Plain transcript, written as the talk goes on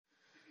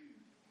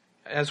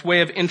As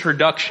way of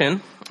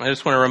introduction, I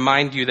just want to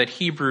remind you that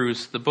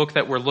Hebrews, the book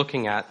that we're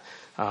looking at,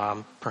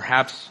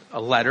 perhaps a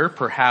letter,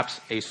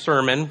 perhaps a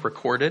sermon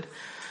recorded,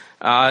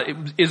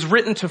 is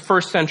written to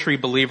first century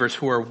believers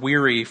who are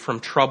weary from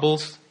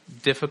troubles,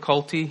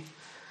 difficulty,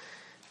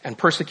 and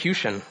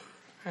persecution.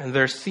 And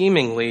they're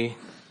seemingly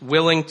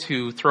willing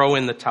to throw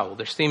in the towel.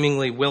 They're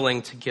seemingly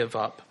willing to give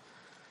up.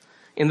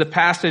 In the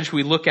passage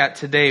we look at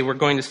today, we're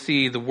going to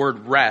see the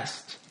word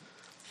rest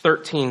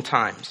 13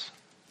 times.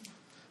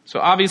 So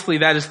obviously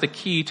that is the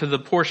key to the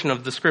portion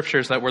of the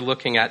scriptures that we're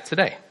looking at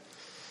today.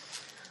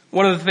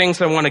 One of the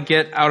things I want to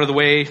get out of the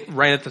way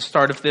right at the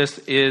start of this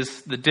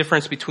is the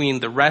difference between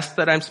the rest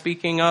that I'm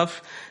speaking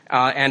of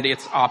and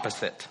its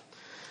opposite.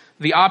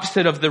 The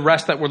opposite of the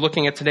rest that we're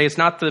looking at today is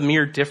not the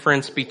mere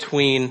difference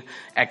between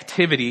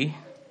activity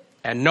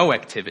and no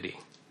activity.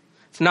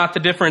 It's not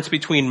the difference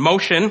between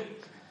motion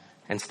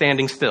and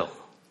standing still.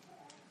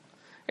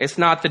 It's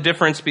not the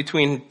difference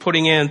between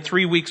putting in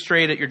 3 weeks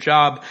straight at your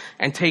job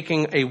and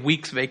taking a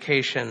week's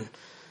vacation.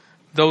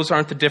 Those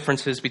aren't the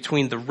differences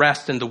between the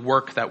rest and the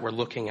work that we're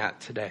looking at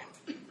today.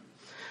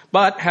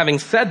 But having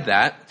said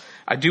that,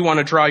 I do want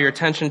to draw your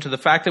attention to the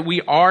fact that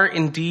we are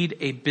indeed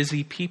a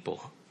busy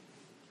people.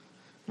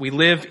 We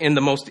live in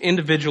the most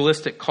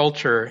individualistic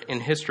culture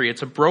in history.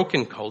 It's a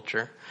broken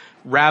culture,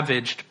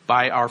 ravaged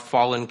by our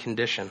fallen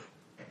condition.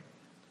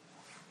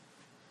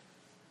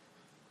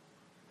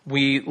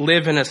 We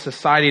live in a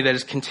society that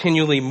is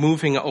continually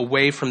moving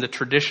away from the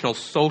traditional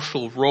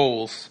social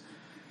roles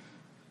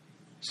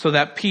so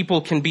that people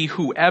can be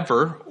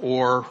whoever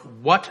or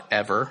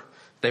whatever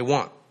they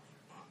want.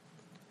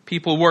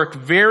 People work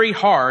very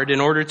hard in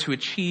order to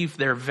achieve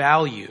their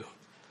value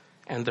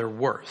and their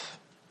worth.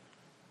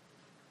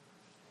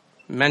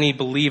 Many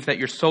believe that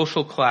your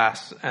social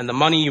class and the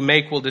money you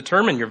make will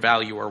determine your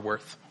value or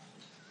worth.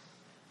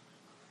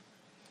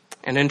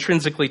 And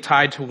intrinsically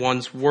tied to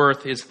one's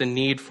worth is the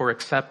need for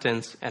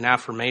acceptance and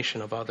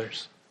affirmation of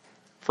others,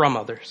 from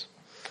others.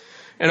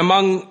 And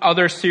among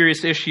other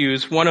serious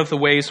issues, one of the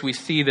ways we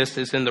see this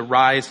is in the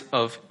rise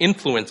of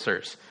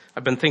influencers.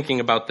 I've been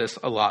thinking about this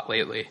a lot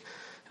lately.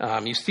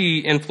 You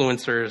see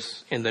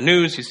influencers in the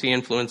news, you see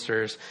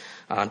influencers,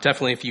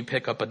 definitely if you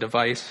pick up a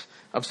device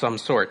of some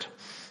sort.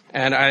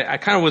 And I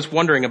kind of was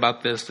wondering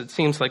about this. It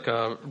seems like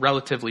a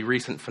relatively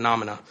recent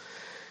phenomena.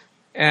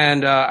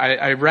 And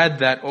I read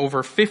that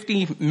over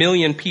 50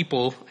 million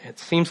people, it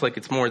seems like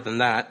it's more than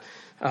that,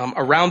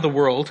 around the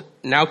world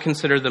now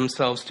consider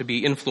themselves to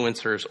be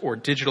influencers or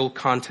digital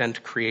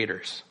content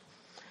creators.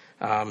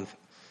 And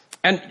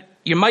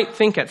you might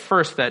think at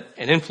first that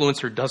an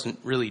influencer doesn't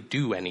really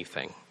do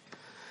anything.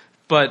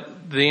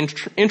 But the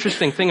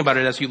interesting thing about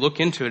it, as you look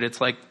into it, it's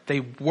like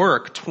they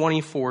work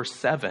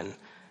 24/7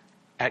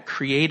 at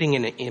creating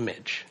an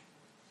image,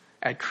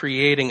 at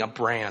creating a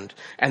brand.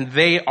 And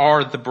they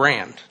are the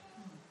brand.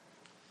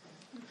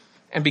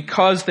 And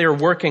because they're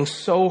working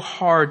so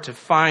hard to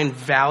find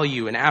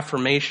value and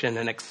affirmation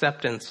and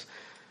acceptance,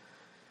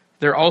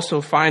 they're also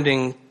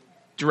finding,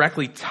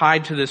 directly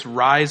tied to this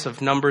rise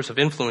of numbers of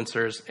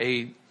influencers,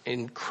 an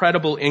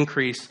incredible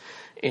increase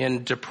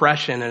in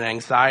depression and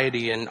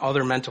anxiety and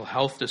other mental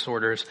health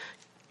disorders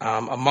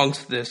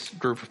amongst this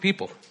group of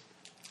people.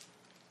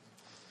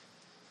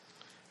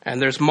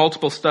 And there's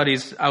multiple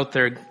studies out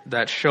there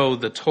that show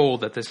the toll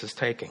that this is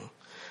taking.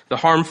 The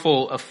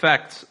harmful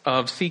effects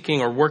of seeking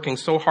or working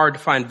so hard to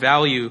find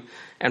value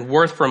and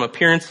worth from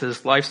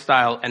appearances,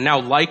 lifestyle, and now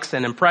likes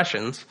and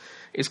impressions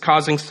is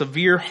causing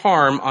severe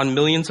harm on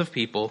millions of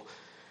people.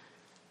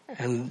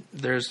 And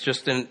there's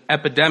just an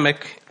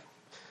epidemic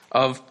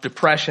of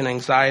depression,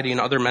 anxiety, and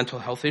other mental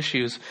health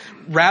issues,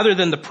 rather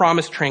than the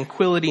promised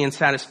tranquility and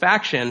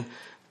satisfaction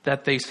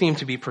that they seem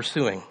to be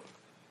pursuing.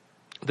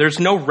 There's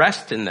no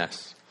rest in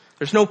this.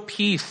 There's no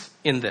peace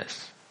in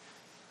this.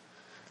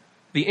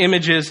 The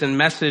images and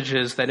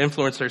messages that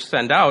influencers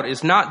send out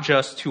is not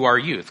just to our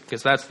youth,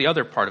 because that's the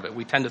other part of it.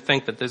 We tend to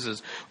think that this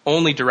is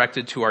only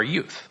directed to our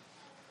youth,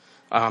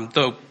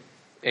 though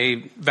a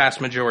vast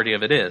majority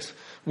of it is.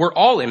 We're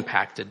all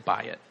impacted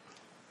by it.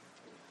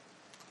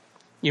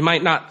 You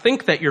might not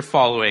think that you're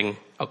following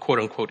a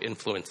quote-unquote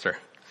influencer,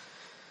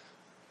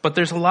 but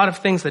there's a lot of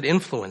things that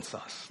influence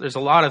us. There's a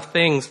lot of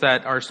things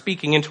that are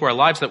speaking into our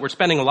lives that we're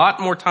spending a lot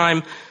more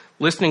time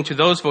listening to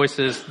those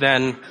voices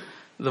than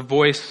the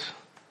voice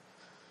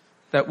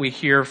that we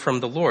hear from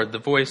the Lord, the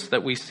voice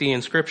that we see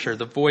in Scripture,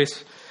 the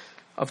voice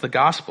of the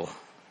gospel.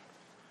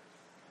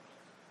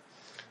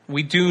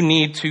 We do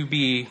need to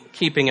be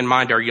keeping in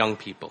mind our young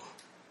people.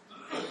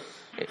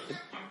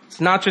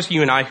 It's not just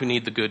you and I who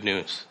need the good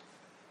news.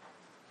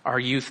 Our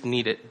youth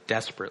need it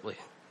desperately.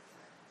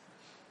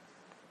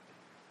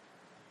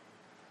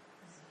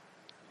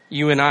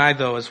 You and I,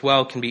 though, as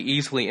well, can be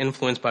easily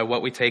influenced by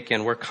what we take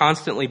in. We're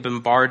constantly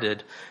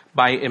bombarded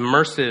by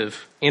immersive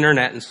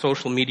internet and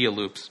social media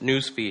loops,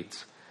 news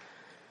feeds.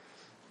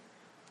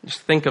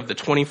 Just think of the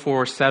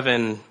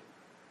 24/7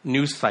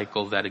 news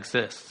cycle that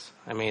exists.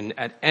 I mean,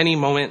 at any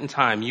moment in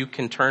time, you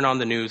can turn on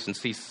the news and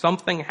see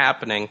something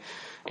happening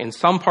in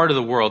some part of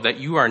the world that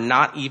you are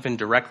not even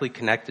directly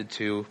connected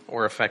to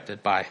or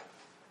affected by.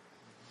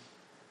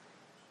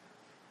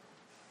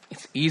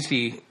 It's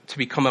easy to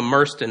become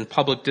immersed in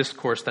public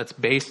discourse that's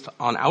based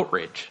on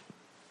outrage.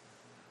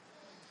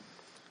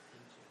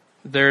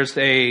 There's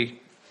a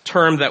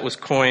term that was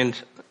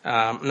coined,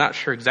 I'm not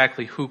sure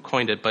exactly who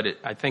coined it, but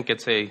I think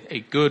it's a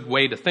good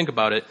way to think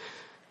about it.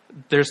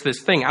 There's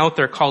this thing out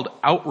there called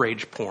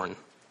outrage porn.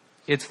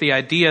 It's the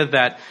idea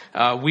that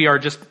we are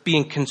just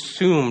being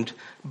consumed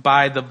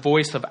by the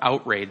voice of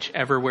outrage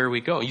everywhere we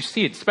go. You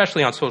see it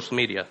especially on social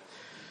media.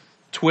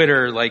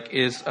 Twitter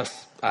is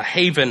a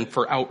haven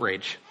for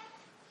outrage.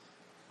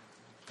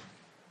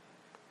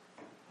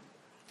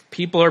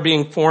 People are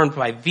being formed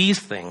by these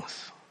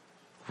things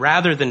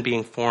rather than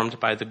being formed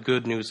by the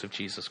good news of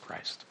Jesus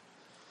Christ.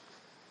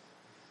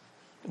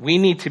 We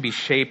need to be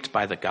shaped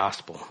by the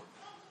gospel.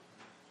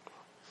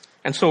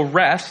 And so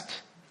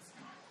rest,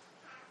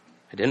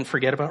 I didn't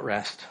forget about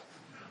rest.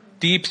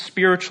 Deep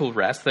spiritual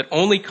rest that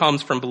only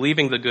comes from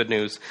believing the good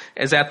news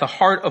is at the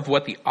heart of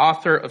what the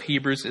author of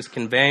Hebrews is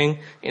conveying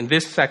in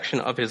this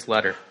section of his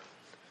letter.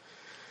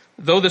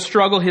 Though the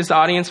struggle his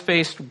audience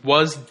faced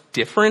was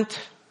different,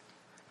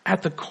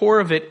 at the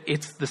core of it,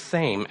 it's the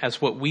same as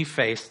what we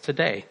face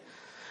today.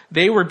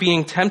 They were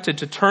being tempted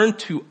to turn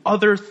to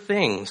other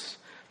things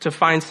to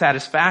find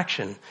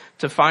satisfaction,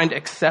 to find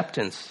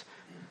acceptance,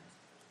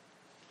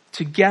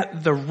 to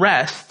get the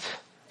rest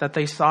that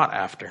they sought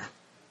after.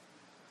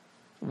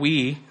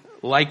 We,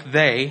 like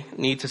they,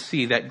 need to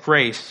see that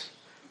grace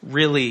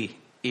really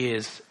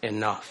is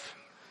enough.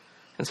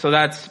 And so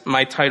that's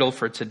my title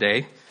for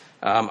today,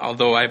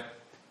 although I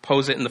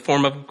pose it in the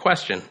form of a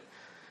question.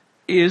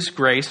 Is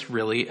grace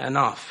really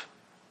enough?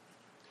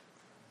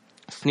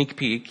 Sneak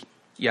peek,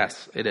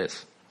 yes, it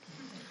is.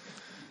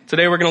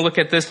 Today we're going to look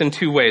at this in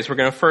two ways. We're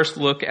going to first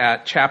look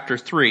at chapter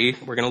 3.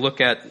 We're going to look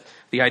at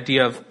the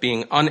idea of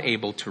being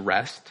unable to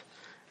rest.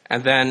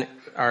 And then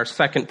our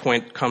second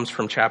point comes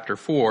from chapter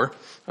 4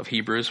 of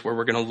Hebrews, where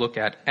we're going to look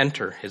at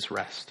enter his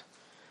rest.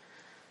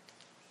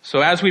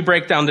 So as we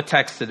break down the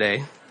text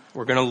today,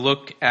 we're going to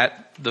look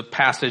at the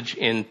passage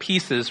in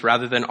pieces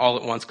rather than all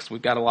at once because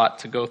we've got a lot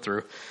to go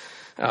through.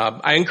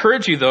 I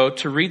encourage you, though,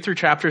 to read through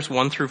chapters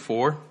 1 through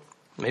 4.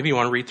 Maybe you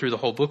want to read through the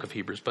whole book of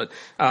Hebrews, but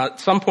at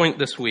some point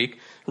this week,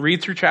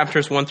 read through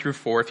chapters 1 through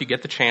 4 if you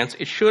get the chance.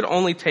 It should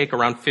only take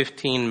around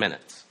 15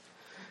 minutes.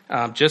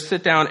 Just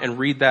sit down and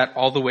read that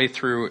all the way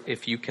through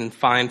if you can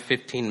find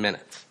 15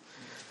 minutes.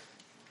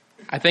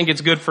 I think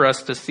it's good for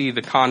us to see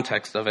the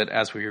context of it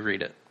as we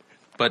read it.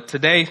 But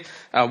today,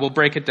 we'll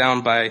break it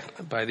down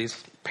by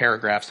these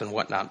paragraphs and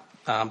whatnot.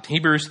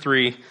 Hebrews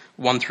 3,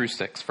 1 through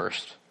 6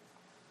 first.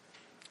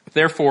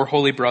 Therefore,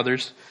 holy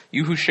brothers,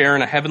 you who share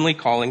in a heavenly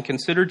calling,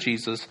 consider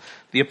Jesus,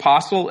 the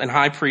apostle and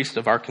high priest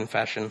of our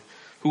confession,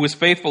 who was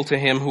faithful to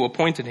him who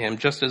appointed him,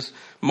 just as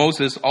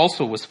Moses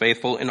also was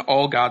faithful in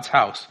all God's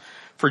house.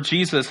 For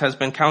Jesus has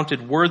been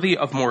counted worthy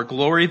of more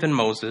glory than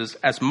Moses,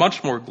 as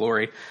much more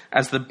glory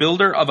as the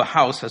builder of a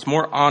house has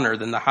more honor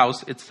than the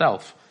house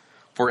itself.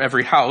 For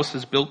every house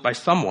is built by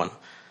someone,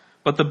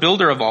 but the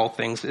builder of all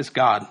things is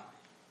God.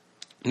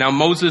 Now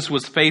Moses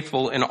was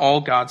faithful in all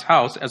God's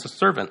house as a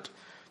servant,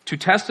 to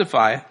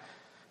testify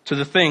to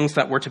the things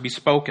that were to be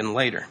spoken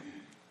later.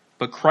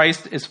 But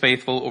Christ is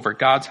faithful over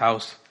God's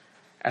house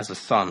as a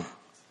son,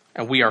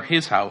 and we are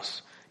his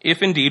house,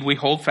 if indeed we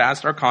hold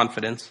fast our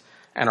confidence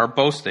and are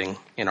boasting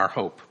in our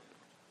hope.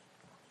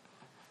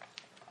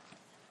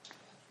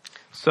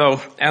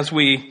 So, as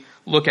we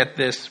look at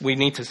this, we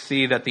need to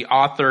see that the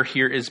author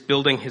here is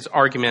building his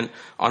argument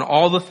on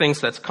all the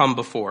things that's come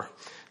before.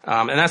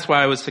 And that's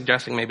why I was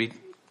suggesting maybe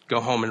go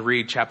home and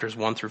read chapters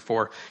 1 through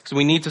 4, because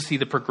we need to see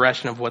the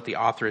progression of what the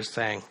author is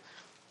saying.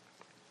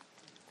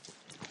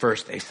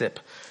 First, a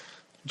sip.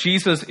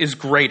 Jesus is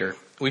greater.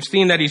 We've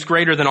seen that he's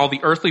greater than all the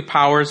earthly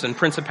powers and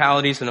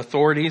principalities and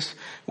authorities.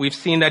 We've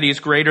seen that he's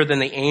greater than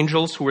the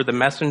angels who were the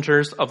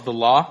messengers of the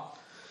law.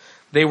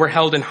 They were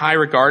held in high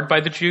regard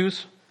by the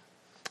Jews.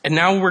 And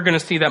now we're going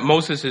to see that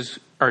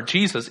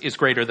Jesus is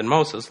greater than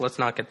Moses. Let's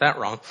not get that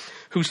wrong.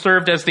 Who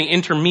served as the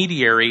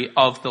intermediary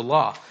of the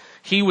law.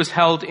 He was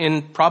held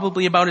in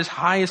probably about as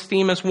high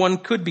esteem as one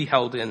could be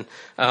held in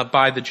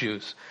by the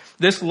Jews.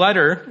 This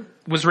letter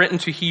was written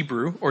to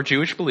Hebrew or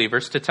Jewish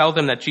believers to tell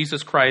them that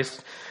Jesus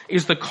Christ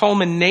is the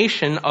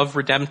culmination of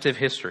redemptive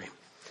history,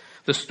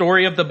 the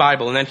story of the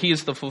Bible, and that he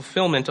is the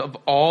fulfillment of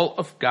all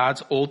of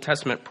God's Old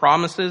Testament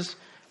promises,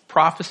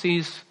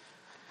 prophecies,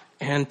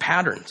 and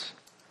patterns.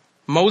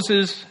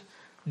 Moses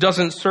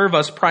doesn't serve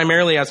us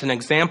primarily as an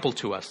example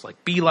to us,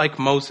 like be like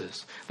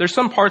Moses. There's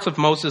some parts of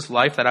Moses'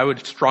 life that I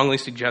would strongly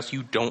suggest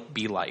you don't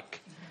be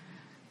like.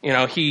 You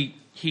know, he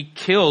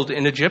killed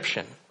an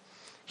Egyptian.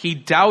 He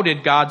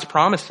doubted God's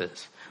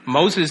promises.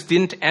 Moses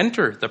didn't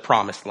enter the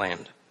promised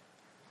land.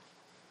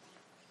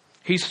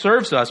 He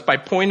serves us by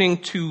pointing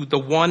to the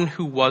one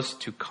who was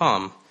to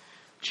come,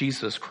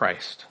 Jesus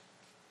Christ.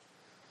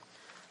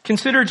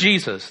 Consider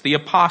Jesus, the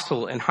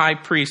apostle and high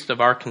priest of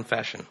our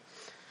confession.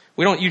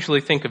 We don't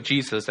usually think of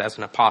Jesus as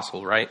an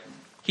apostle, right?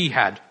 He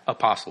had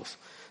apostles.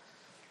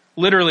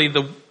 Literally,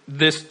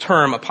 this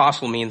term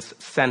apostle means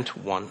sent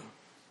one.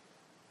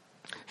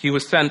 He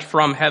was sent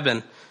from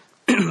heaven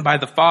by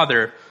the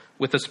Father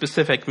with a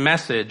specific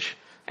message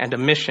and a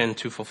mission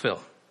to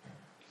fulfill.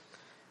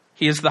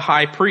 He is the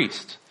high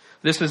priest.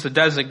 This is a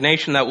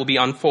designation that will be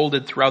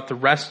unfolded throughout the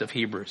rest of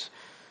Hebrews.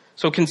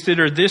 So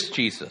consider this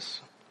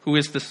Jesus, who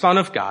is the Son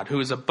of God, who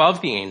is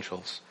above the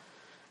angels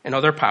and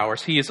other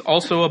powers. He is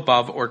also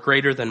above or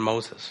greater than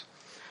Moses.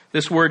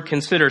 This word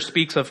consider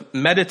speaks of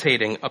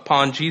meditating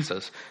upon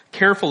Jesus.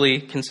 Carefully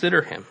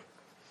consider him.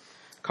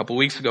 A couple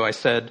weeks ago I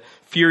said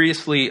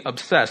furiously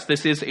obsessed.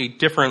 This is a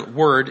different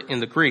word in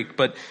the Greek,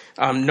 but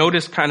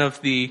notice kind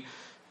of the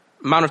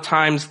amount of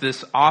times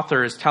this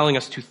author is telling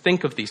us to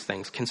think of these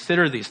things,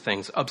 consider these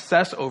things,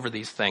 obsess over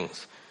these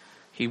things.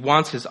 He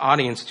wants his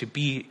audience to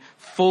be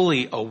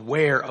fully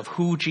aware of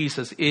who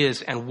Jesus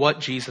is and what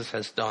Jesus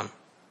has done.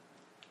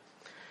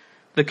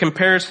 The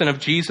comparison of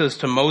Jesus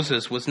to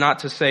Moses was not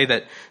to say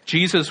that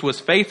Jesus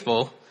was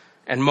faithful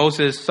and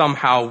Moses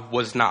somehow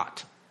was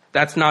not.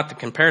 That's not the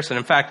comparison.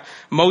 In fact,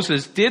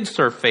 Moses did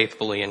serve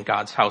faithfully in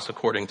God's house,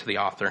 according to the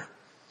author.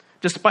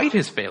 Despite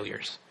his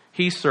failures,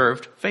 he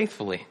served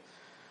faithfully.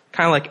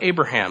 Kind of like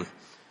Abraham.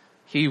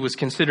 He was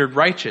considered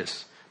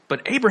righteous,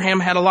 but Abraham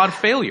had a lot of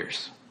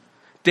failures.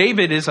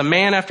 David is a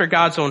man after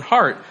God's own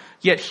heart,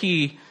 yet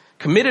he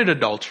committed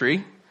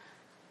adultery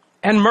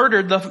and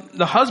murdered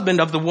the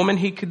husband of the woman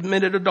he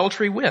committed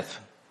adultery with.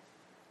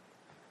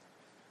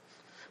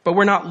 But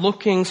we're not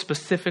looking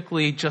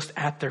specifically just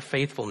at their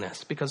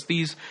faithfulness, because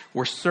these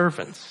were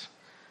servants.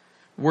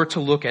 We're to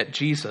look at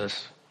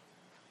Jesus,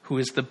 who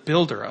is the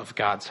builder of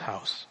God's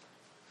house.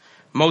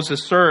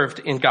 Moses served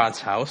in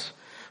God's house,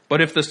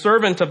 but if the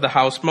servant of the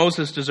house,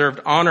 Moses, deserved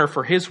honor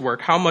for his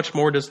work, how much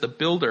more does the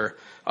builder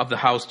of the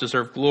house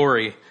deserve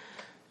glory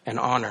and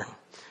honor?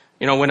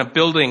 You know, when a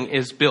building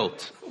is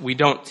built, we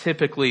don't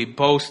typically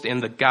boast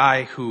in the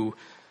guy who,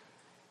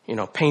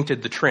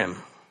 painted the trim.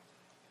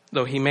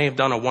 Though he may have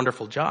done a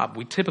wonderful job.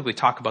 We typically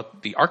talk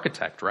about the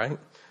architect, right?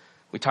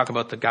 We talk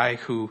about the guy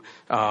who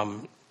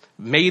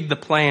made the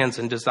plans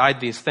and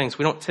designed these things.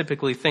 We don't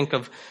typically think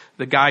of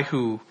the guy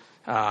who,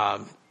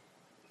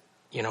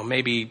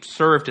 maybe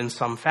served in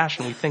some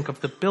fashion. We think of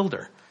the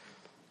builder.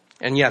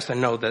 And yes, I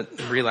know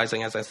that,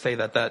 realizing as I say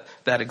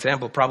that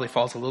example probably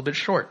falls a little bit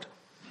short.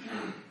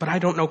 But I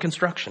don't know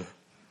construction.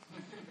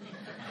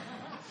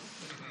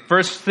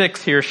 Verse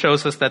 6 here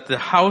shows us that the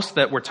house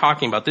that we're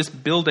talking about, this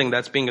building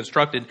that's being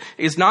constructed,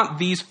 is not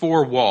these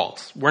four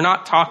walls. We're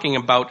not talking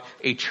about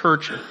a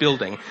church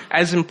building.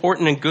 As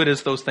important and good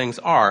as those things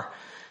are,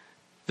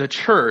 the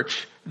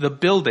church, the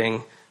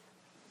building,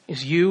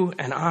 is you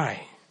and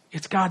I.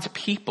 It's God's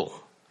people.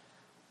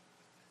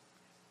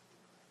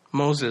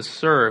 Moses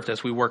served,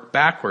 as we work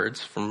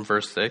backwards from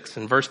verse 6.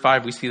 In verse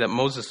 5, we see that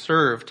Moses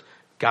served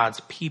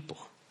God's people.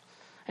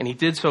 And he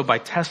did so by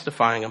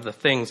testifying of the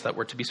things that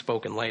were to be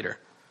spoken later.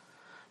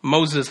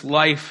 Moses'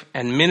 life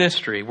and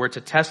ministry were to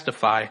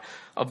testify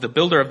of the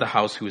builder of the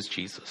house, who is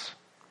Jesus.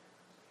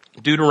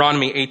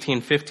 Deuteronomy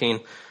 18:15,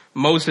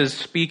 Moses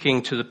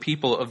speaking to the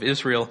people of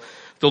Israel,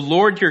 "The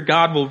Lord your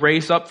God will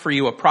raise up for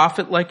you a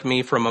prophet like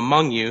me from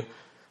among you,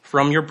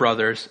 from your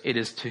brothers. It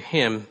is to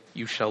him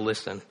you shall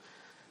listen."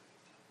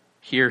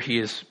 Here he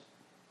is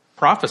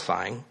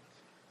prophesying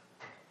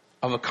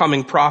of a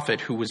coming prophet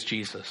who was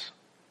Jesus.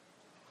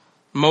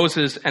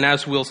 Moses, and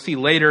as we'll see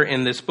later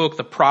in this book,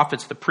 the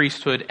prophets, the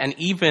priesthood, and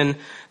even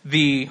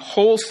the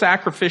whole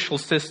sacrificial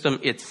system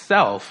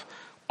itself,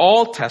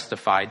 all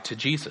testified to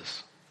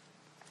Jesus.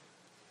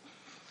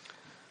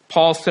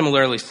 Paul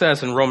similarly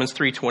says in Romans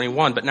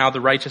 3:21, "But now the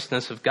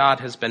righteousness of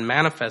God has been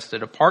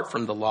manifested apart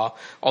from the law,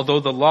 although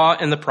the law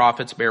and the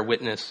prophets bear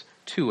witness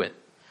to it."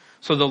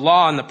 So the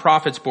law and the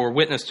prophets bore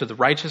witness to the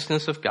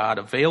righteousness of God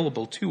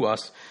available to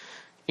us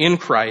in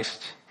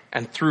Christ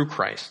and through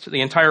Christ.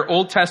 The entire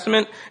Old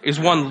Testament is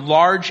one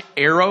large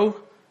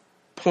arrow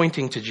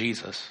pointing to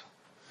Jesus.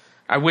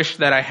 I wish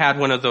that I had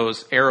one of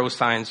those arrow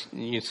signs.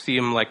 You see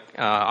them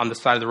on the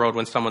side of the road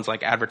when someone's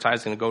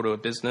advertising to go to a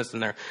business,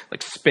 and they're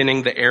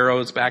spinning the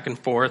arrows back and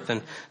forth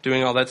and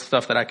doing all that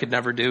stuff that I could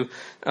never do.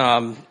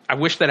 I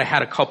wish that I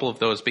had a couple of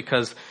those,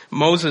 because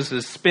Moses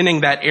is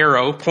spinning that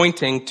arrow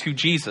pointing to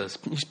Jesus.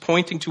 He's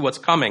pointing to what's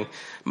coming.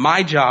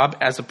 My job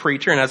as a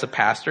preacher and as a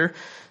pastor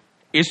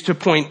is to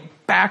point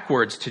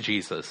backwards to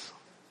Jesus.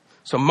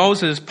 So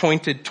Moses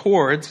pointed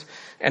towards,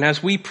 and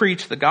as we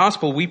preach the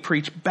gospel, we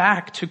preach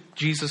back to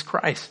Jesus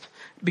Christ,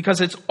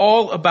 because it's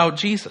all about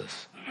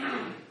Jesus.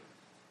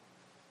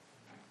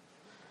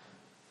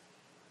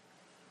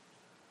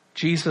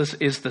 Jesus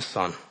is the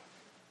Son.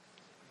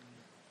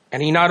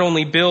 And he not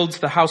only builds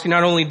the house, he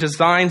not only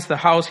designs the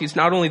house, he's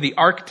not only the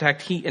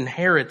architect, he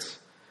inherits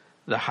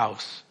the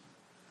house,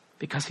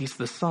 because he's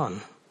the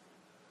Son.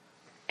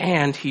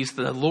 And he's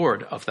the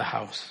Lord of the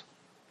house.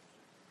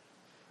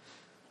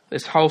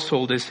 This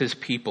household is his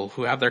people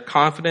who have their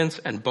confidence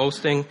and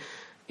boasting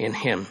in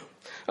him.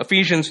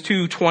 Ephesians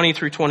 2:20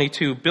 through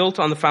 22, built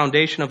on the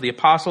foundation of the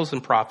apostles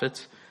and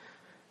prophets,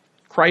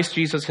 Christ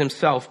Jesus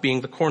himself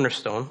being the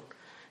cornerstone,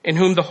 in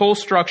whom the whole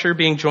structure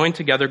being joined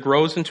together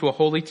grows into a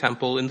holy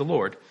temple in the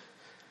Lord.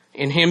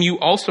 In him you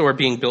also are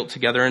being built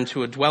together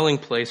into a dwelling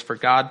place for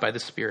God by the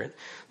Spirit.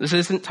 This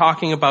isn't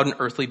talking about an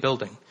earthly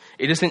building.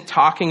 It isn't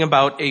talking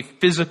about a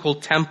physical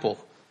temple.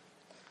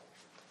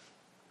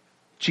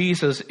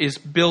 Jesus is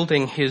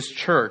building his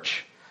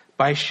church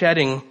by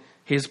shedding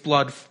his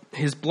blood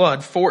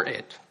for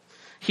it.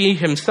 He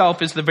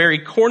himself is the very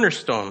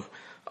cornerstone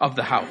of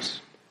the house.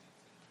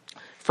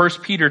 1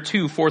 Peter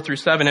 2,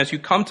 4-7, as you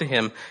come to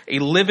him, a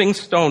living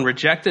stone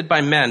rejected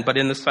by men, but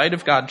in the sight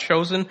of God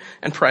chosen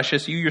and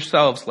precious, you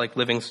yourselves, like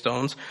living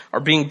stones, are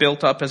being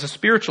built up as a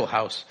spiritual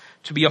house,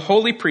 to be a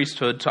holy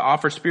priesthood, to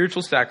offer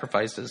spiritual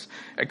sacrifices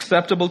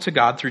acceptable to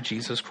God through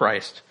Jesus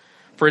Christ.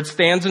 For it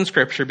stands in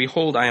Scripture,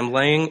 behold, I am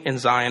laying in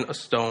Zion a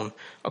stone,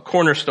 a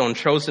cornerstone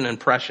chosen and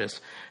precious,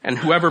 and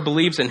whoever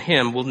believes in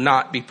him will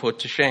not be put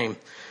to shame.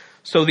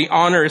 So the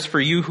honor is for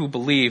you who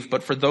believe,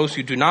 but for those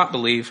who do not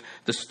believe,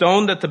 the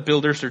stone that the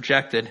builders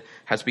rejected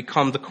has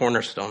become the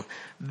cornerstone.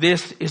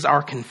 This is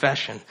our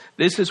confession.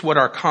 This is what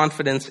our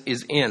confidence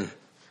is in.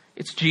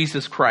 It's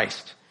Jesus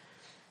Christ.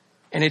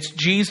 And it's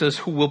Jesus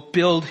who will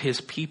build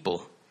his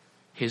people,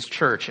 his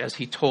church, as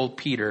he told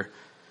Peter,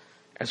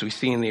 as we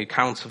see in the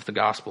accounts of the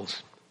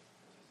Gospels.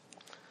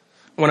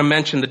 I want to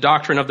mention the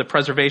doctrine of the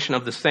preservation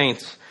of the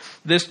saints.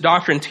 This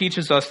doctrine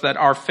teaches us that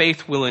our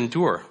faith will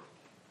endure.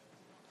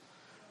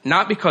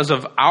 Not because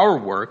of our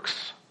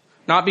works,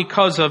 not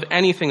because of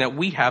anything that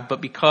we have, but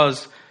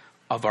because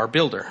of our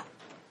builder,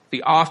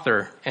 the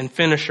author and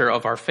finisher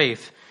of our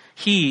faith.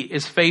 He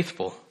is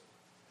faithful.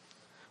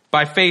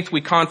 By faith, we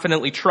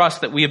confidently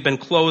trust that we have been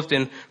clothed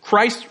in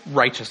Christ's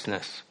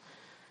righteousness.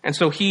 And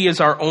so he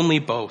is our only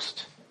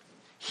boast.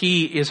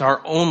 He is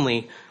our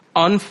only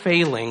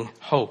unfailing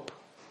hope.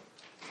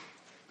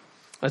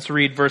 Let's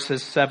read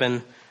verses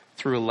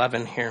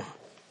 7-11 here.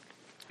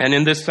 And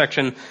in this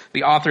section,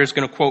 the author is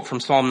going to quote from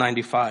Psalm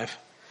 95.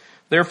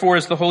 Therefore,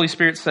 as the Holy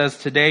Spirit says,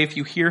 today, if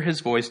you hear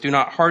his voice, do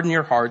not harden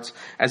your hearts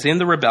as in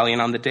the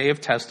rebellion on the day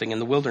of testing in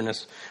the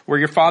wilderness, where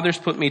your fathers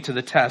put me to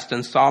the test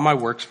and saw my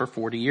works for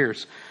 40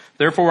 years.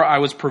 Therefore, I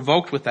was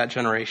provoked with that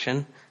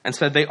generation and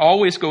said, they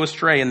always go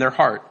astray in their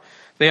heart.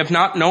 They have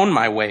not known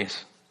my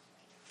ways.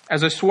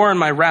 As I swore in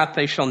my wrath,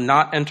 they shall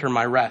not enter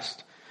my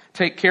rest.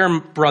 Take care,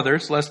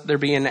 brothers, lest there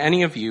be in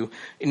any of you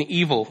an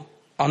evil,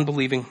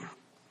 unbelieving.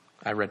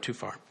 I read too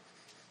far.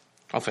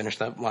 I'll finish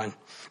that line.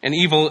 An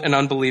evil and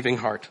unbelieving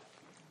heart.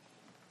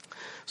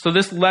 So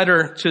this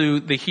letter to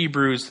the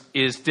Hebrews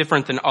is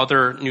different than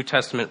other New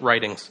Testament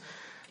writings.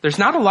 There's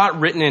not a lot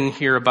written in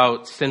here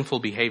about sinful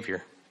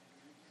behavior.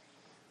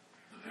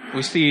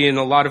 We see in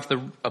a lot of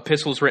the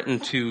epistles written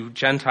to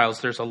Gentiles,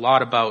 there's a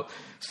lot about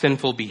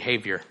sinful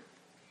behavior.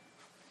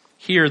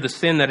 Here, the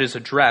sin that is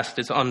addressed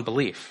is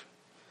unbelief.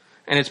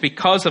 And it's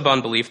because of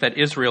unbelief that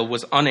Israel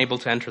was unable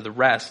to enter the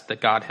rest that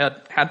God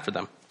had for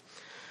them.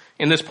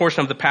 In this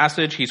portion of the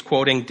passage, he's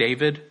quoting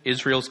David,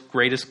 Israel's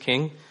greatest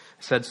king,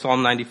 said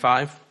Psalm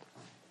 95.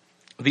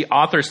 The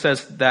author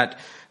says that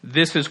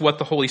this is what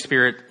the Holy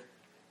Spirit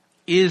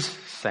is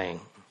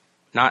saying,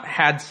 not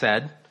had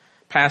said,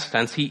 past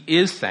tense. He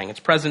is saying, it's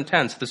present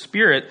tense. The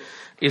Spirit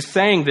is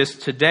saying this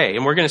today,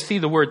 and we're going to see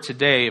the word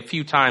today a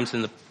few times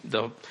in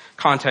the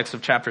context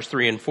of chapters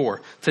 3 and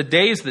 4.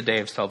 Today is the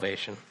day of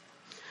salvation.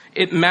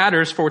 It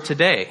matters for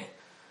today,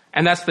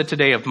 and that's the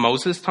today of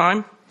Moses'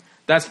 time.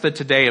 That's the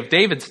today of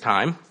David's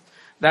time.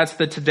 That's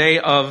the today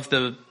of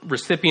the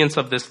recipients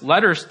of this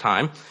letter's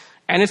time.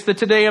 And it's the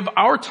today of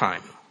our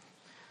time.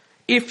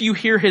 If you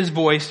hear his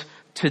voice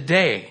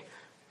today,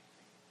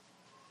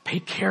 pay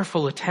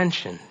careful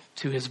attention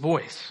to his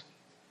voice.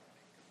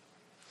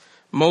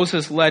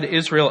 Moses led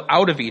Israel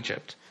out of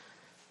Egypt.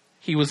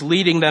 He was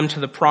leading them to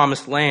the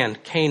promised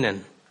land,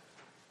 Canaan,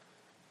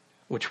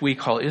 which we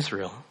call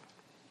Israel.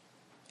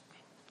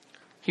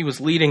 He was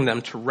leading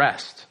them to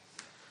rest.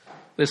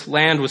 This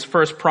land was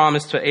first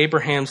promised to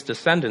Abraham's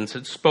descendants.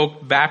 It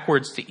spoke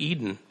backwards to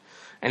Eden,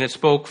 and it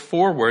spoke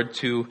forward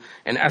to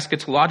an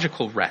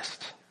eschatological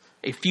rest,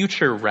 a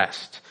future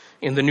rest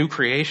in the new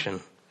creation.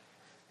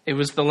 It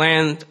was the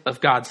land of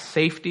God's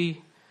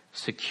safety,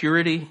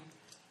 security,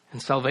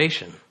 and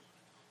salvation.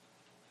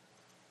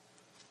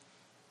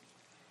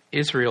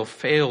 Israel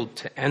failed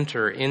to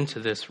enter into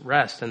this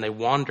rest, and they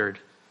wandered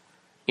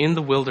in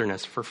the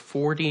wilderness for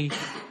 40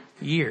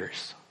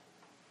 years.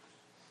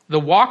 The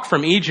walk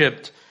from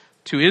Egypt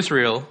to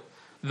Israel,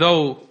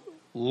 though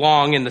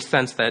long in the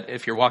sense that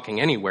if you're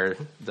walking anywhere,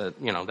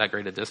 that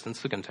great a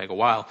distance, it can take a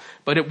while,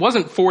 but it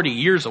wasn't 40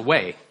 years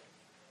away.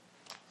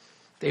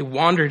 They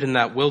wandered in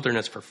that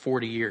wilderness for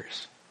 40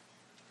 years.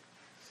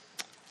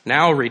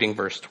 Now reading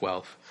verse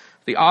 12.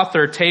 The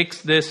author takes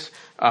this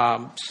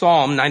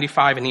Psalm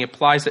 95 and he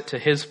applies it to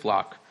his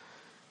flock.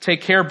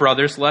 Take care,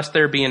 brothers, lest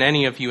there be in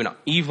any of you an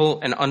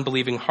evil and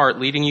unbelieving heart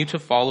leading you to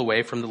fall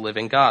away from the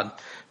living God.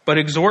 But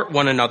exhort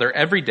one another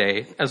every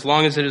day, as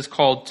long as it is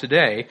called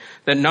today,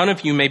 that none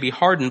of you may be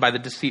hardened by the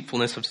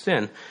deceitfulness of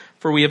sin.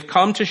 For we have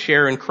come to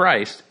share in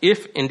Christ,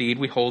 if indeed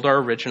we hold our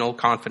original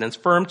confidence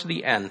firm to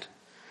the end.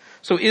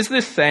 So is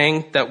this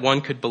saying that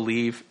one could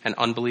believe and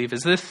unbelieve?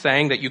 Is this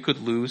saying that you could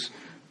lose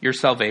your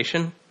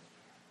salvation?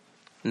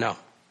 No.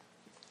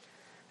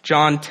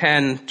 John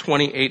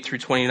 10:28 through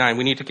 29.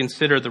 We need to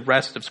consider the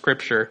rest of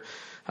Scripture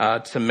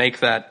to make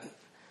that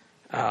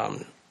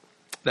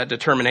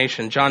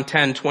determination. John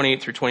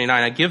 10:28 through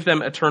 29. I give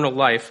them eternal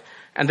life,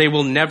 and they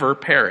will never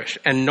perish,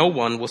 and no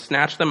one will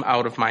snatch them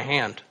out of my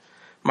hand.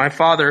 My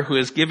Father who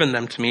has given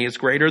them to me is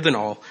greater than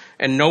all,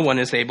 and no one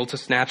is able to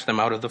snatch them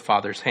out of the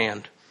Father's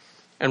hand.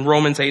 And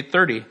Romans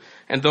 8:30.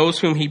 And those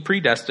whom he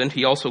predestined,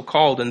 he also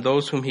called, and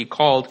those whom he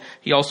called,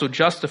 he also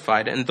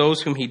justified, and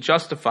those whom he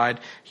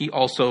justified, he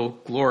also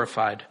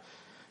glorified.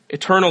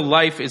 Eternal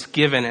life is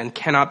given and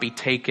cannot be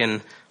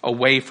taken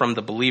away from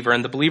the believer,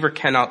 and the believer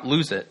cannot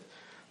lose it.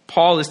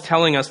 Paul is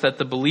telling us that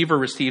the believer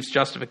receives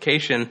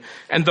justification,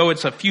 and though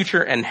it's a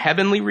future and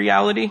heavenly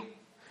reality,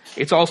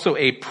 it's also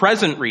a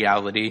present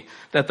reality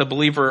that the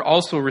believer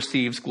also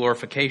receives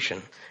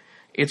glorification.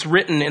 It's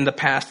written in the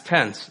past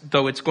tense,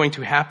 though it's going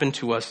to happen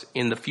to us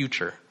in the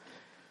future.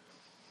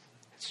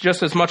 It's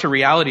just as much a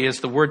reality as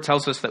the word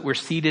tells us that we're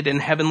seated in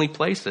heavenly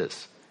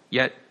places.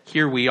 Yet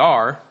here we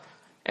are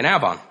in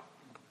Avon.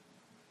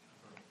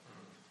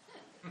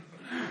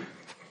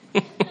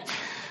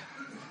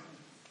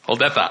 Hold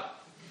that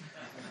thought.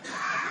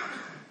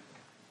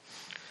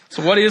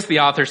 So what is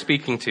the author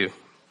speaking to?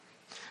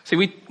 See,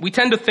 we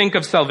tend to think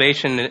of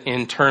salvation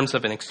in terms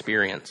of an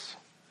experience.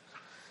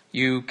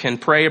 You can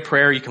pray a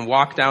prayer, you can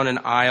walk down an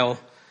aisle,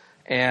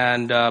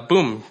 and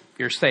boom,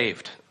 you're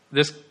saved.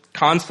 This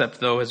concept,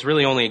 though, has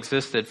really only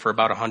existed for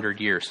about 100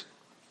 years.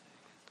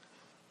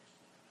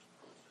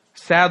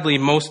 Sadly,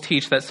 most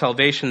teach that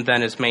salvation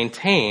then is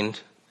maintained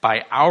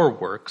by our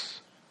works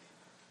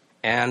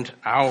and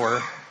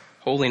our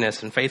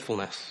holiness and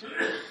faithfulness.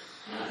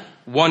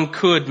 One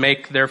could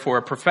make, therefore,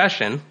 a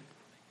profession,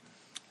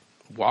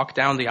 walk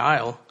down the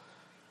aisle,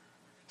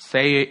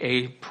 say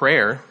a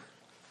prayer,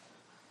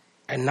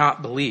 and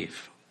not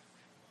believe.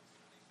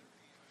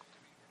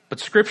 But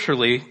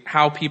scripturally,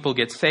 how people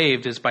get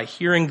saved is by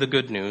hearing the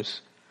good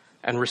news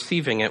and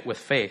receiving it with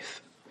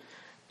faith.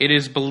 It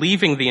is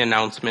believing the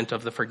announcement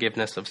of the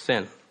forgiveness of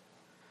sin,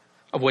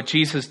 of what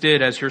Jesus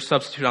did as your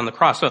substitute on the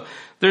cross. So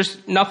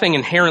there's nothing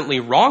inherently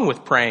wrong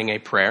with praying a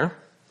prayer.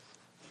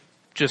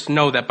 Just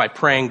know that by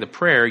praying the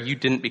prayer, you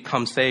didn't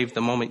become saved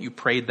the moment you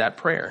prayed that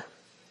prayer.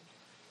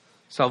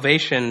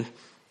 Salvation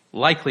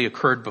likely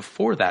occurred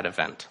before that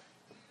event,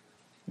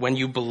 when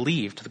you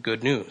believed the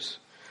good news.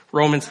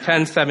 Romans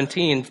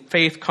 10:17,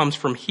 faith comes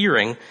from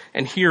hearing,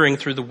 and hearing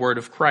through the word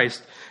of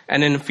Christ.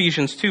 And in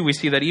Ephesians 2, we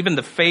see that even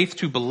the faith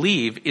to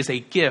believe is a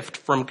gift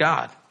from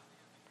God.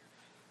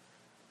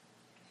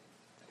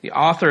 The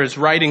author is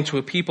writing to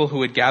a people who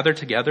would gather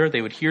together,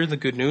 they would hear the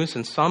good news,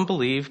 and some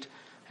believed,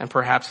 and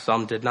perhaps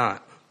some did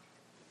not.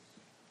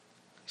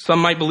 Some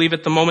might believe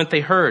it the moment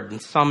they heard,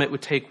 and some it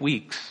would take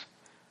weeks,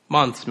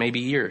 months, maybe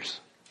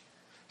years,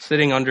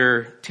 sitting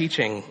under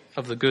teaching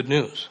of the good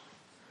news.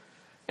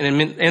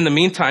 And in the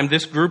meantime,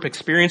 this group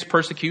experienced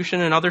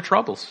persecution and other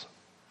troubles.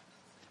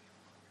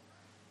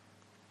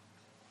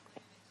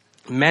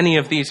 Many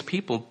of these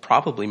people,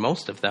 probably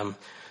most of them,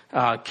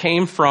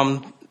 came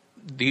from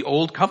the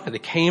old covenant. They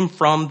came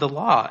from the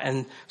law.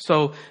 And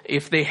so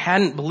if they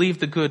hadn't believed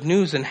the good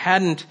news and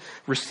hadn't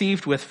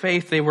received with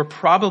faith, they were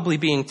probably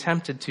being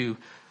tempted to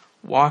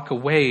walk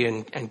away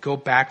and go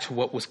back to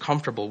what was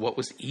comfortable, what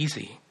was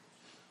easy,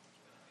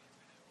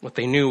 what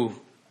they knew,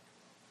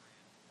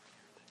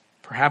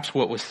 perhaps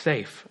what was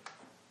safe.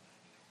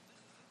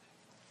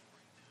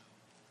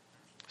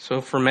 So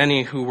for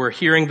many who were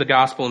hearing the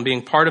gospel and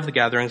being part of the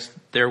gatherings,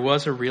 there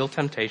was a real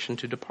temptation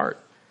to depart,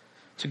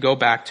 to go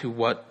back to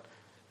what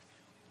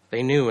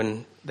they knew,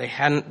 and they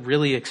hadn't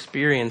really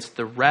experienced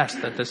the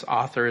rest that this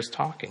author is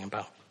talking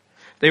about.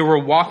 They were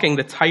walking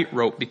the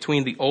tightrope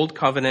between the old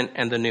covenant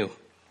and the new.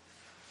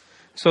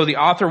 So the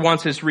author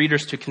wants his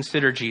readers to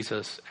consider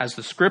Jesus as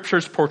the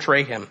scriptures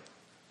portray him.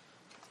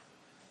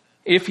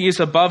 If he is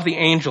above the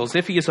angels,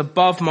 if he is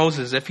above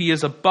Moses, if he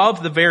is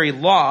above the very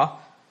law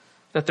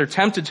that they're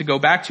tempted to go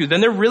back to, then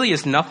there really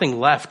is nothing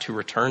left to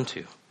return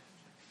to.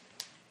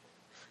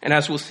 And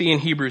as we'll see in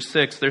Hebrews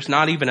 6, there's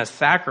not even a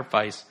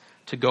sacrifice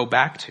to go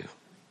back to.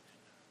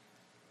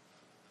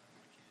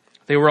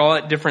 They were all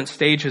at different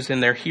stages in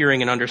their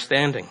hearing and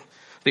understanding.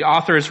 The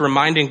author is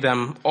reminding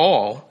them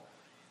all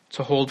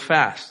to hold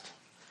fast.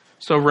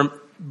 So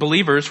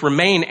believers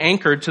remain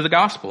anchored to the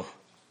gospel.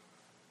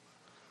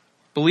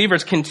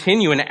 Believers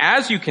continue, and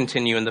as you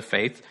continue in the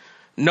faith,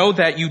 know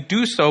that you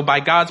do so by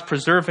God's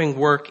preserving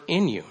work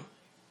in you.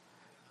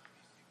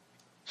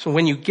 So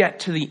when you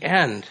get to the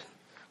end,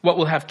 what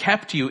will have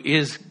kept you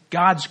is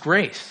God's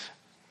grace.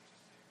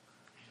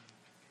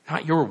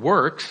 Not your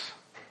works,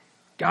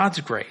 God's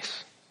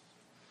grace.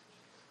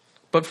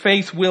 But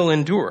faith will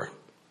endure.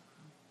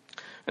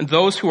 And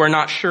those who are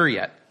not sure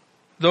yet,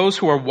 those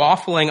who are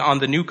waffling on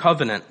the new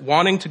covenant,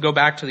 wanting to go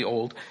back to the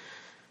old,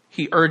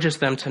 he urges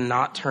them to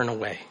not turn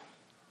away,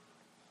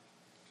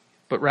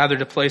 but rather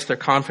to place their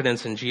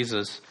confidence in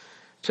Jesus,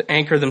 to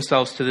anchor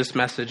themselves to this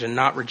message and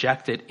not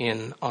reject it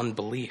in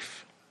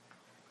unbelief.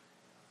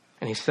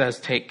 And he says,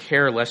 take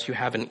care lest you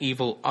have an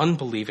evil,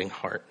 unbelieving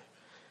heart,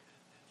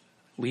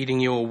 leading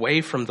you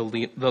away from the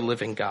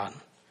living God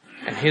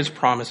and his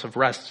promise of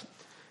rest.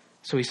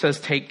 So he says,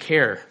 take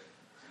care.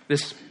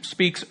 This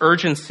speaks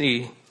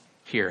urgency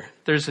here.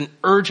 There's an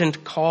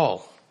urgent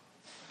call.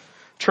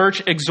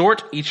 Church,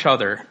 exhort each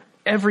other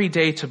every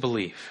day to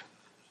believe.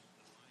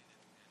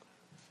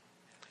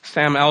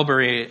 Sam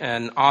Albury,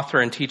 an author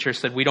and teacher,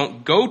 said, we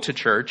don't go to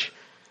church,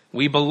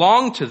 we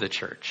belong to the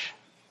church.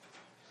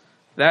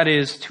 That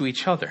is, to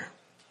each other.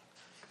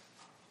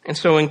 And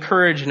so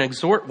encourage and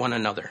exhort one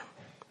another.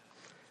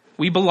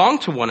 We belong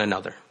to one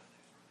another.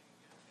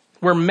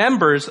 We're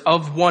members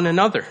of one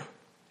another.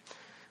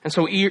 And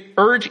so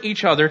urge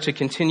each other to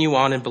continue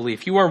on in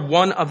belief. You are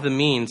one of the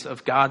means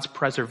of God's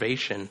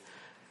preservation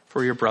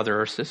for your brother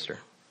or sister.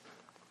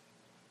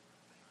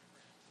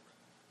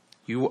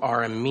 You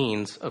are a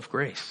means of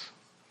grace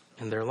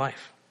in their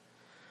life.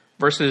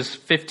 Verses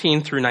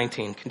 15 through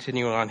 19,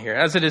 continuing on here.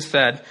 As it is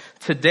said,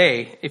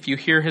 today, if you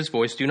hear his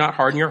voice, do not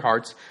harden your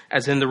hearts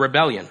as in the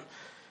rebellion.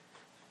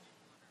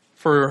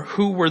 For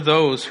who were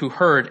those who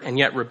heard and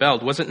yet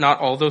rebelled? Was it not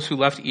all those who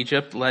left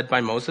Egypt led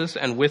by Moses?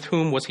 And with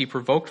whom was he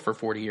provoked for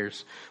 40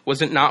 years?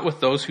 Was it not with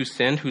those who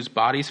sinned, whose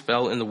bodies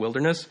fell in the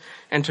wilderness?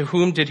 And to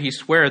whom did he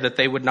swear that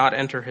they would not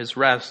enter his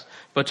rest,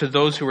 but to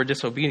those who were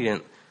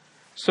disobedient?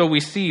 So we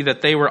see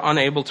that they were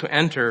unable to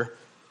enter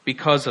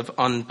because of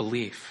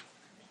unbelief.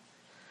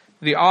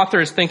 The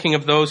author is thinking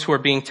of those who are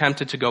being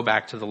tempted to go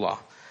back to the law.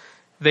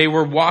 They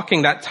were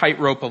walking that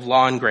tightrope of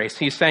law and grace.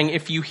 He's saying,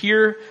 if you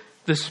hear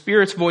the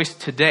Spirit's voice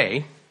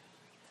today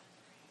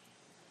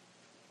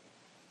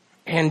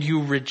and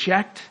you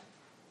reject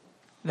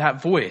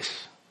that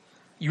voice,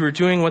 you are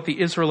doing what the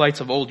Israelites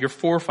of old, your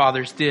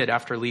forefathers, did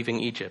after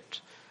leaving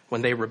Egypt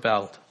when they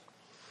rebelled.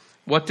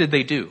 What did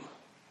they do?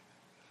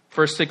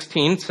 Verse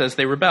 16 says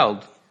they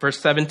rebelled. Verse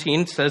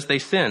 17 says they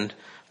sinned.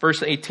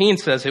 Verse 18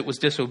 says it was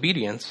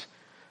disobedience.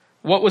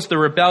 What was the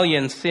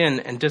rebellion, sin,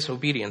 and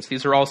disobedience?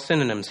 These are all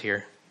synonyms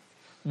here.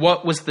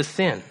 What was the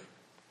sin?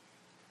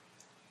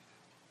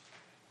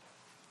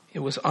 It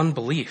was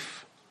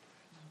unbelief.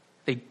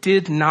 They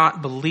did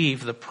not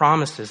believe the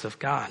promises of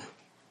God.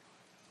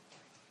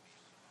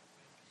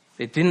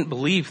 They didn't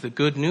believe the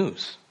good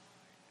news.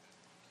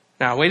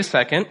 Now, wait a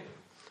second.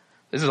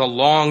 This is a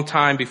long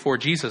time before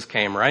Jesus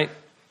came, right?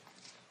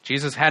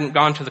 Jesus hadn't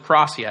gone to the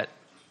cross yet.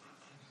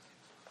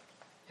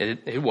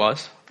 It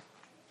was.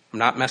 I'm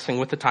not messing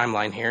with the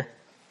timeline here.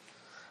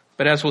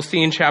 But as we'll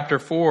see in chapter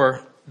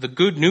 4, the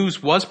good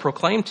news was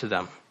proclaimed to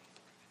them.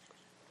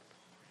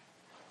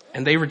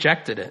 And they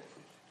rejected it.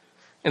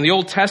 In the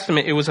Old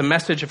Testament, it was a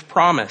message of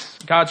promise.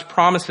 God's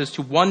promises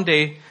to one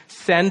day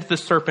send the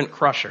serpent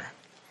crusher.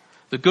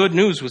 The good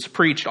news was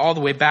preached all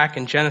the way back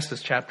in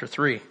Genesis chapter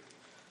 3.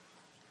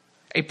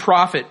 A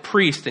prophet,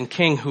 priest, and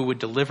king who would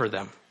deliver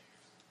them.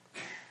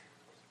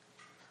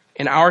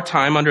 In our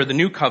time, under the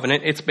new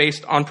covenant, it's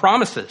based on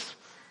promises.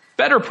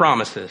 Better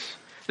promises.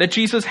 That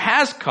Jesus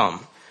has come,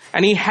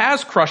 and he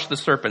has crushed the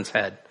serpent's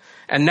head.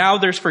 And now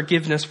there's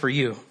forgiveness for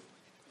you.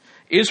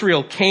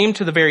 Israel came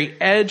to the very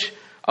edge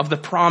of the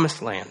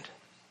promised land.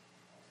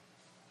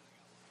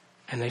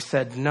 And they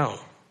said, no.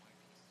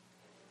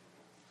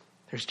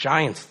 There's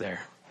giants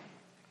there.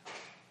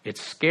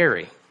 It's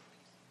scary.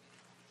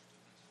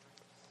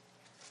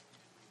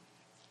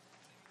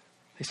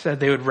 They said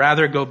they would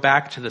rather go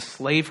back to the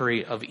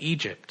slavery of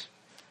Egypt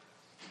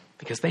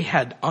because they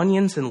had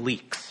onions and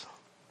leeks.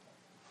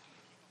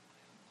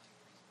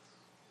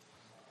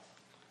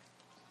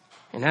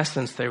 In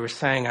essence, they were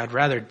saying, I'd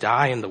rather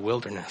die in the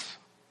wilderness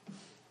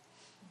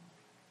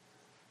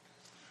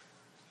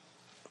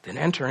than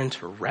enter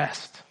into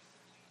rest.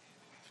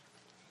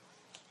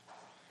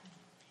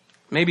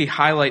 Maybe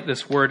highlight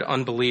this word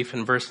unbelief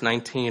in verse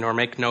 19 or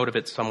make note of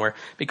it somewhere,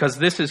 because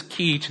this is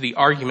key to the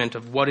argument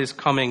of what is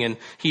coming in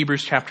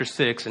Hebrews chapter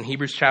 6 and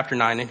Hebrews chapter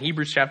 9 and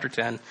Hebrews chapter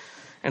 10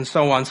 and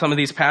so on. Some of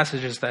these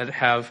passages that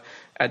have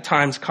at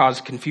times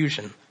caused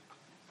confusion.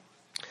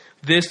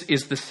 This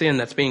is the sin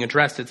that's being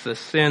addressed. It's the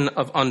sin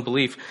of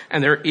unbelief.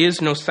 And there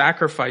is no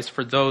sacrifice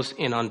for those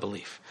in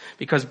unbelief,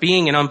 because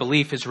being in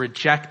unbelief is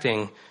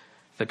rejecting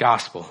the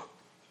gospel.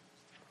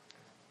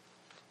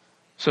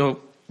 So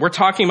we're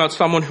talking about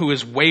someone who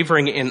is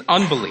wavering in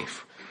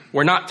unbelief.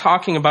 We're not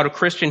talking about a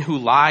Christian who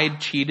lied,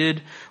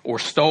 cheated, or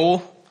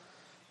stole.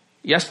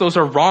 Yes, those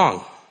are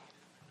wrong.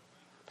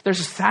 But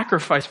there's a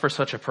sacrifice for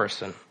such a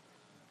person.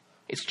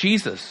 It's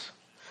Jesus.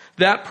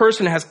 That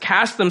person has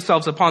cast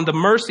themselves upon the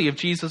mercy of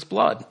Jesus'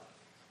 blood.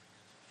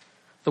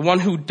 The one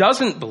who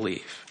doesn't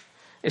believe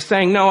is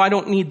saying, no, I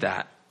don't need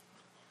that.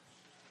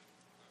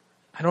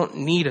 I don't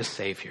need a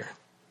Savior.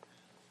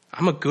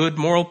 I'm a good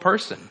moral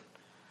person.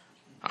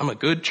 I'm a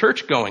good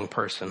church-going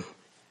person.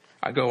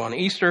 I go on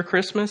Easter,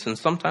 Christmas, and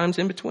sometimes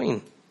in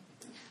between.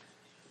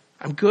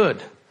 I'm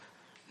good.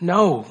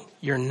 No,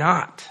 you're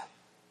not.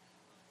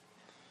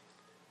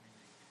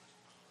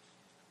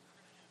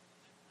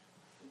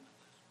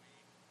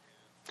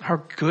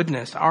 Our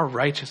goodness, our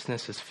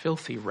righteousness is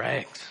filthy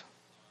rags.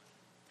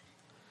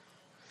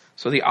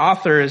 So the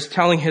author is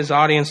telling his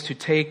audience to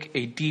take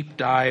a deep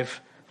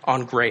dive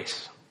on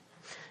grace.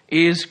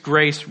 Is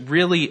grace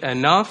really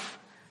enough?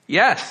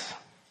 Yes.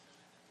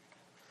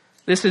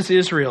 This is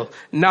Israel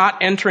not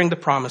entering the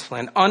promised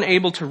land,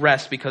 unable to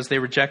rest because they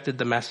rejected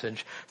the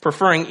message,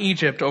 preferring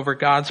Egypt over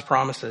God's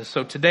promises.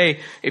 So today,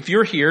 if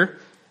you're here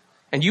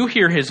and you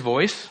hear his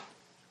voice,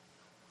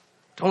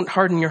 don't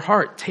harden your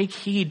heart. Take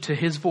heed to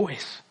his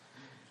voice.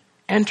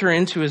 Enter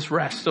into his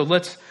rest. So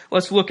let's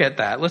look at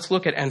that. Let's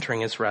look at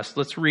entering his rest.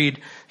 Let's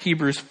read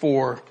Hebrews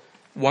 4,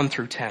 1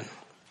 through 10.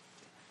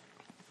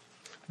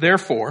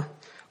 Therefore,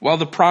 while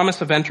the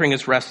promise of entering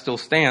his rest still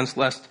stands,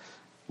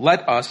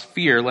 let us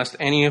fear lest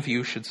any of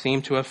you should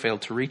seem to have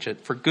failed to reach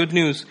it. For good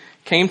news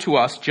came to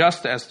us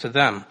just as to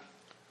them.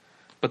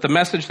 But the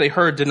message they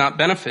heard did not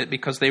benefit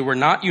because they were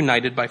not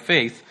united by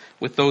faith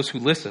with those who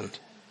listened.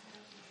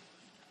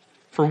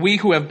 For we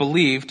who have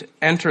believed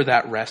enter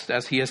that rest,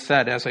 as he has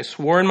said, as I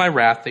swore in my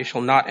wrath, they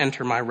shall not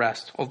enter my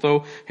rest,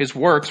 although his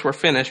works were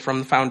finished from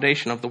the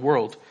foundation of the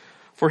world.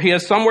 For he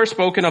has somewhere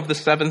spoken of the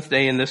seventh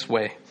day in this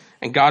way,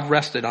 and God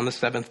rested on the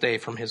seventh day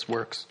from his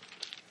works.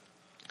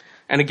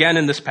 And again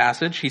in this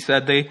passage, he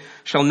said, they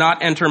shall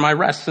not enter my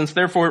rest, since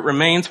therefore it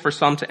remains for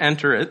some to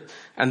enter it,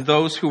 and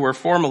those who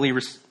formerly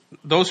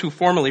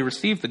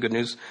received the good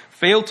news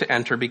failed to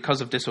enter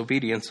because of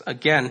disobedience.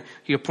 Again,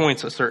 he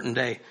appoints a certain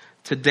day,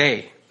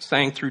 today,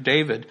 saying through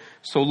David,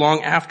 so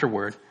long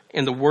afterward,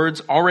 in the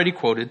words already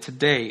quoted,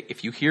 today,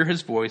 if you hear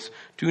his voice,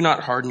 do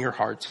not harden your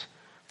hearts.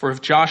 For if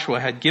Joshua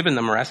had given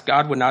them rest,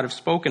 God would not have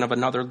spoken of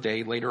another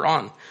day later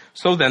on.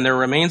 So then there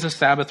remains a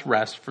Sabbath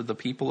rest for the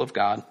people of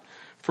God.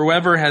 For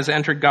whoever has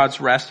entered God's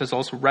rest has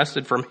also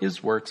rested from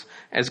his works,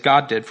 as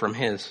God did from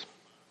his.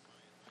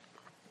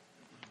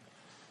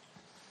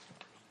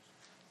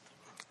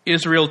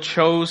 Israel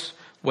chose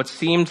what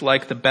seemed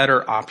like the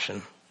better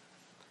option.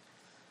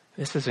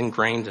 This is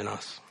ingrained in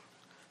us,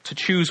 to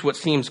choose what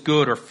seems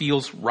good or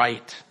feels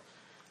right.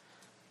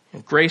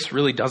 And grace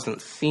really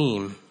doesn't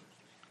seem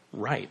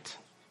right.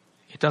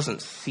 It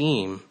doesn't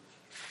seem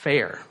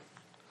fair.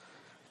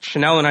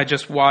 Chanel and I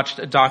just watched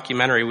a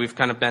documentary. We've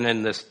kind of been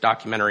in this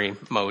documentary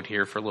mode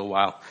here for a little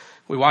while.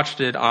 We watched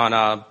it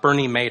on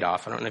Bernie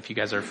Madoff. I don't know if you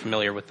guys are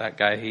familiar with that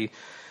guy.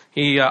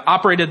 He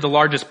operated the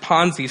largest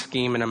Ponzi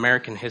scheme in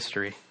American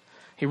history.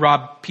 He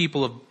robbed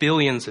people of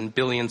billions and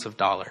billions of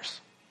dollars.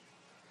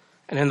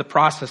 And in the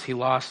process, he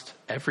lost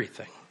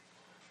everything.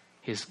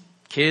 His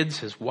kids,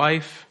 his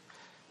wife,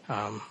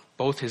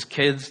 both his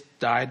kids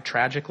died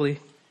tragically.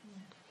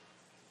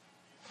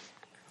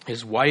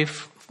 His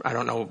wife, I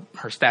don't know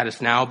her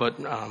status now, but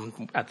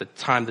at the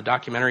time the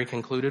documentary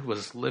concluded,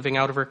 was living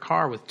out of her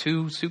car with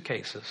 2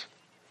 suitcases.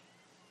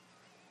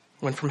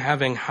 Went from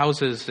having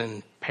houses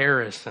in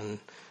Paris and,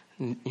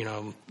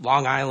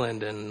 Long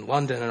Island and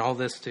London and all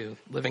this to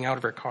living out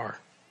of her car.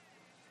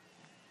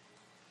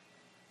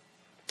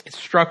 It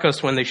struck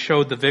us when they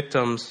showed the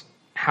victims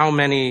how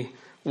many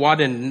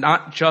wanted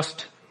not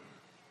just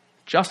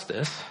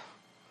justice,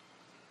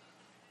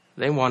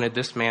 they wanted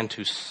this man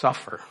to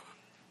suffer,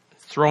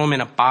 throw him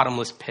in a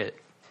bottomless pit.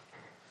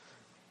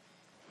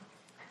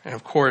 And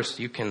of course,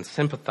 you can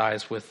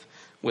sympathize with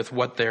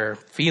what they're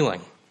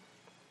feeling.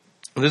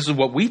 And this is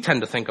what we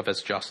tend to think of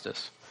as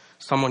justice.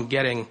 Someone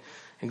getting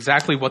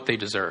exactly what they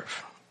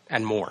deserve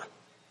and more.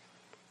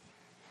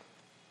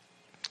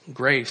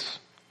 Grace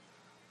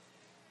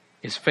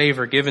is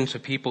favor given to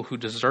people who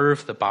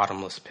deserve the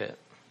bottomless pit.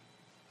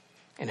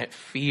 And it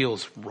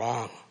feels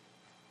wrong.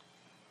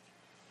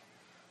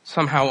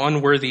 Somehow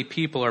unworthy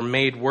people are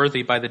made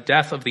worthy by the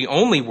death of the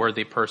only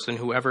worthy person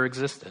who ever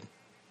existed.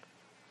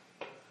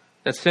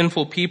 That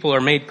sinful people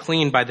are made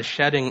clean by the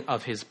shedding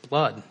of his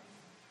blood.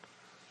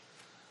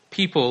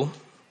 People,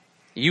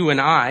 you and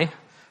I,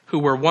 who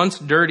were once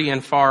dirty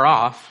and far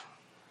off,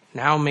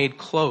 now made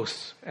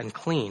close and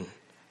clean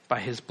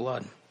by his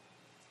blood.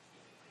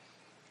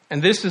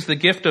 And this is the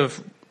gift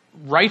of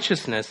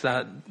righteousness,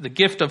 the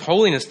gift of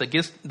holiness, the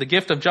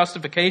gift of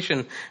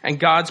justification, and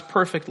God's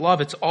perfect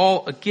love. It's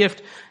all a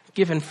gift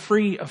given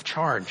free of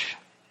charge.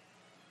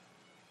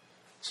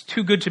 It's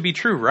too good to be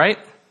true, right?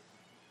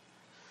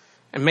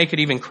 And make it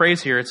even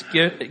crazier, it's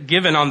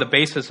given on the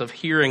basis of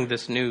hearing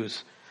this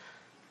news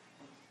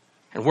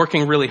and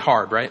working really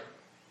hard, right?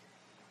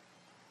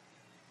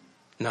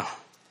 No.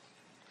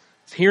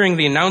 It's hearing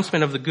the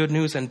announcement of the good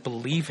news and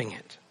believing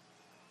it.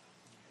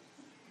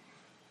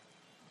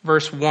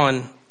 Verse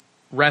 1,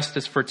 rest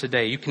is for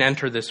today. You can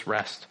enter this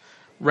rest.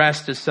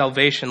 Rest is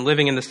salvation,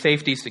 living in the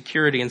safety,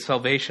 security, and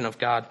salvation of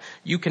God.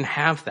 You can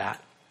have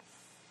that.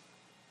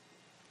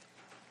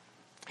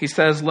 He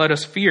says, let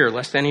us fear,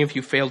 lest any of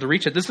you fail to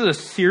reach it. This is a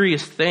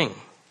serious thing.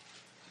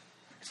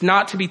 It's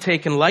not to be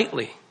taken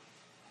lightly.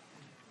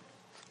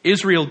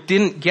 Israel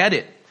didn't get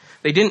it.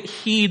 They didn't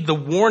heed the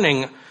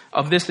warning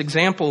of this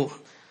example.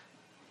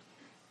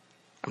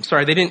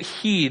 They didn't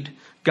heed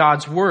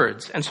God's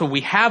words. And so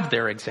we have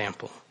their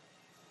example.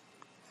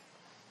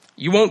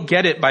 You won't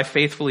get it by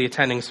faithfully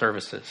attending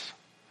services.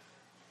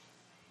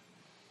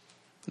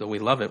 though we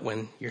love it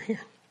when you're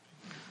here.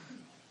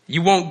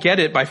 You won't get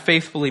it by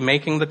faithfully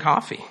making the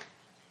coffee.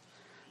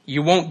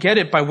 You won't get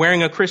it by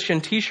wearing a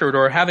Christian t-shirt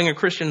or having a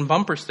Christian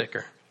bumper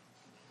sticker.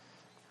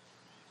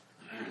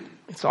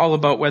 It's all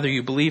about whether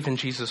you believe in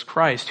Jesus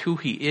Christ, who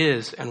he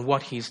is, and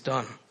what he's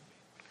done.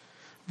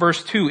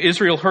 Verse 2,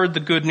 Israel heard the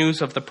good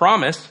news of the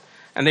promise,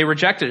 and they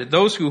rejected it.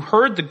 Those who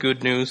heard the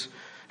good news,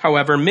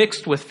 however,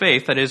 mixed with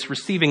faith, that is,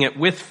 receiving it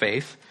with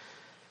faith,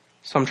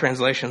 some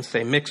translations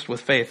say mixed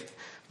with faith,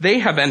 they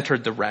have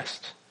entered the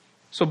rest.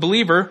 So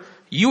believer,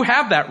 you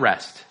have that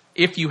rest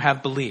if you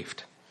have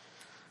believed.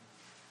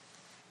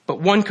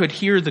 But one could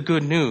hear the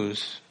good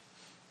news,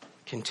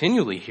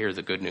 continually hear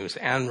the good news,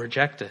 and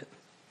reject it.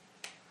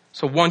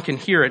 So one can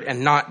hear it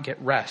and not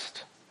get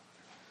rest.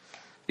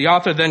 The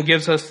author then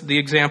gives us the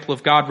example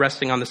of God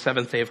resting on the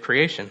seventh day of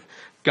creation.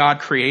 God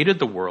created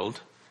the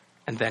world,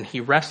 and then he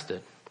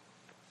rested.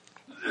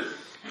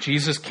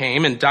 Jesus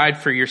came and died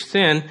for your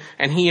sin,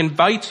 and he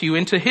invites you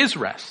into his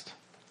rest.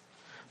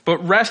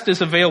 But rest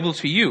is available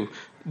to you,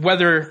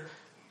 whether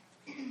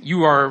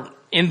you are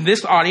in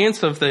this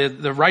audience of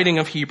the writing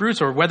of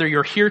Hebrews, or whether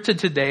you're here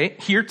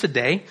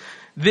today,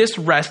 this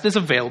rest is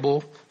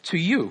available to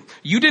you.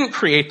 You didn't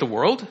create the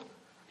world.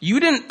 You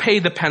didn't pay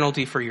the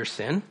penalty for your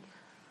sin,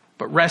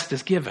 but rest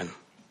is given.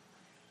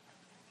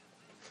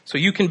 So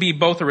you can be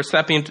both a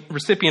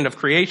recipient of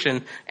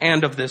creation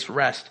and of this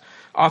rest.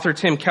 Author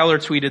Tim Keller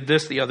tweeted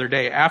this the other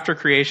day. After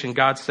creation,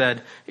 God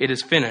said, "It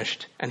is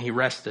finished," and he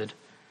rested.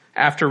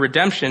 After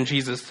redemption,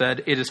 Jesus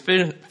said, "It is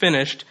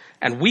finished,"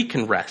 and we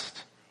can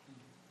rest.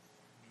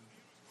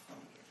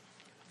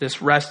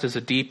 This rest is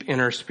a deep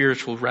inner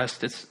spiritual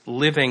rest. It's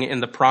living in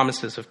the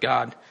promises of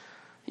God.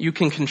 You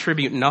can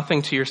contribute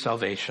nothing to your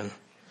salvation.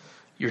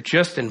 You're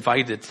just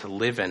invited to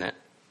live in it.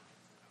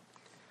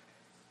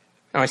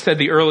 Now, I said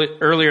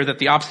earlier that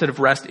the opposite of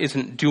rest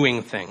isn't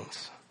doing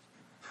things.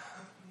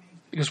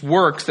 Because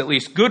works, at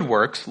least good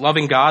works,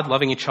 loving God,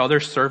 loving each other,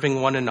 serving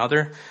one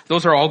another,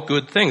 those are all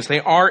good things. They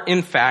are,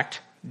 in fact,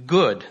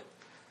 good.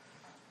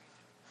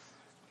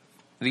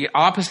 The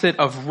opposite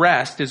of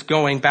rest is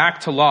going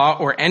back to law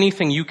or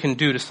anything you can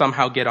do to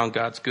somehow get on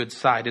God's good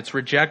side. It's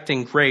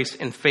rejecting grace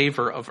in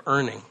favor of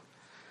earning.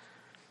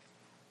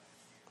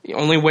 The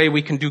only way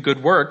we can do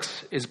good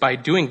works is by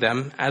doing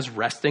them as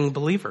resting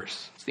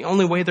believers. It's the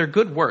only way they're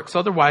good works.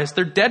 Otherwise,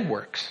 they're dead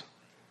works.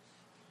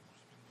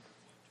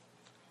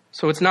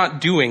 So it's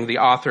not doing the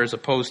author is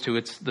opposed to.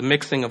 It's the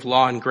mixing of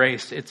law and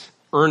grace. It's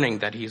earning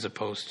that he's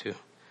opposed to.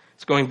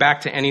 It's going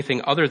back to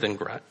anything other than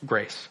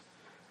grace.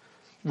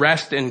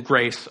 Rest and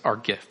grace are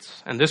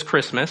gifts. And this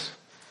Christmas,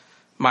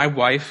 my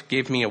wife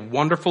gave me a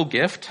wonderful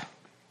gift.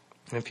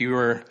 If you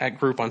were at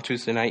group on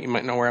Tuesday night, you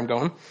might know where I'm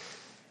going.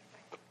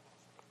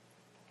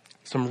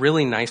 Some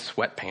really nice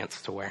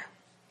sweatpants to wear.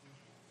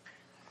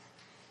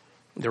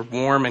 They're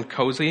warm and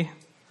cozy,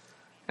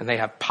 and they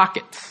have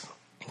pockets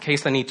in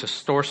case I need to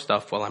store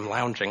stuff while I'm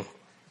lounging.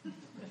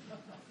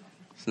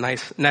 It's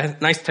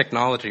nice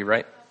technology,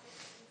 right?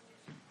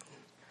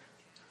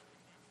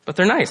 But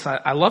they're nice.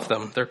 I love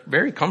them. They're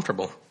very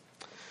comfortable.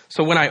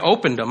 So when I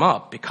opened them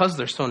up, because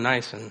they're so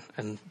nice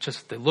and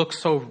just they look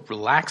so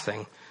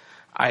relaxing,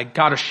 I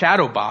got a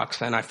shadow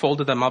box and I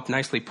folded them up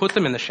nicely, put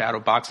them in the shadow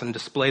box and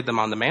displayed them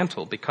on the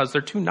mantle because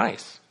they're too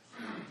nice.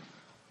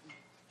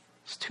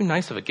 It's too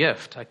nice of a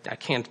gift. I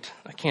can't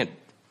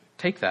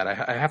take that.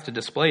 I have to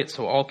display it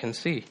so all can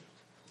see.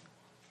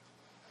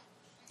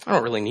 I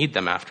don't really need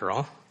them after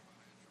all.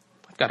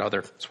 I've got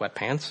other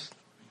sweatpants.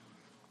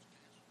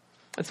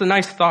 It's a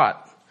nice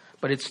thought,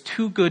 but it's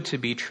too good to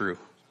be true.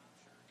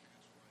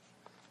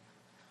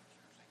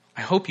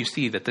 I hope you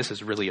see that this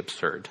is really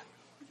absurd.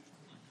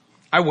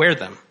 I wear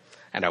them,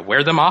 and I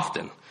wear them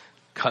often,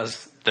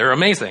 because they're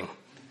amazing.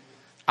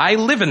 I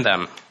live in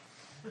them.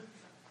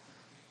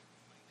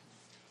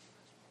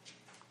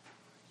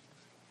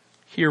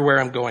 Hear where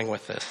I'm going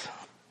with this.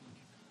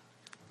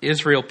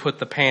 Israel put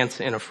the pants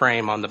in a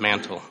frame on the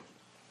mantle.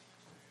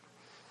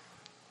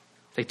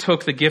 They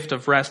took the gift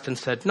of rest and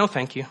said, "No,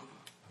 thank you."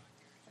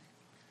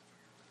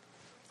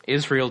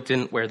 Israel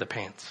didn't wear the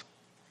pants.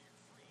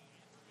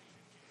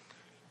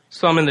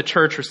 Some in the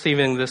church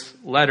receiving this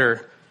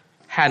letter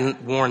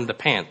hadn't worn the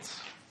pants.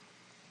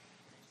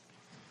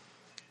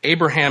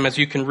 Abraham, as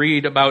you can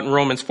read about in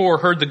Romans 4,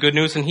 heard the good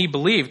news and he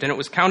believed, and it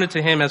was counted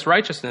to him as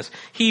righteousness.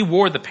 He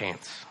wore the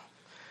pants.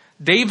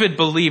 David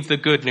believed the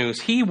good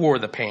news. He wore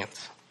the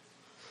pants.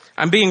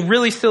 I'm being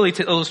really silly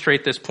to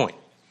illustrate this point.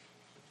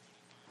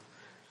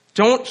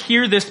 Don't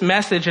hear this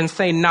message and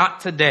say,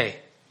 "Not today."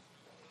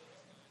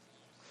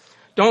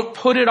 Don't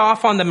put it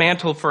off on the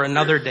mantle for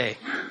another day.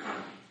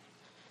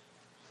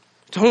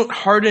 Don't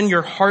harden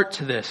your heart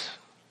to this.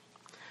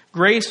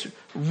 Grace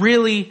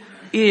really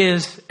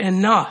is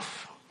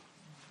enough.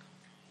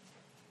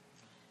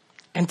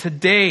 And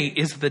today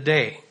is the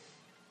day.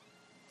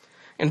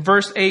 In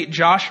verse 8,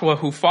 Joshua,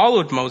 who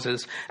followed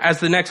Moses as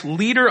the next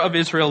leader of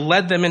Israel,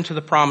 led them into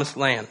the promised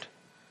land.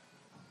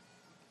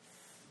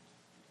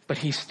 But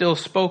he still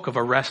spoke of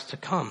a rest to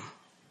come.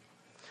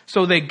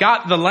 So they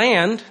got the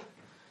land,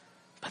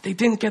 but they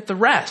didn't get the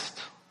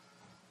rest.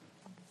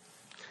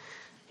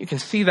 You can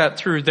see that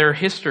through their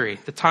history,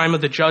 the time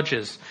of the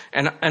judges,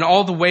 and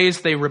all the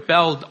ways they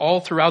rebelled all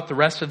throughout the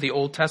rest of the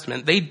Old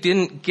Testament. They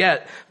didn't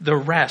get the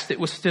rest. It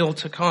was still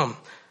to come.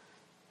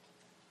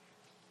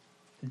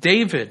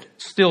 David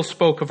still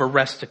spoke of a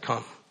rest to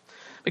come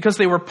because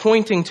they were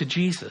pointing to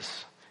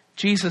Jesus.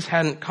 Jesus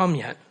hadn't come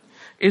yet.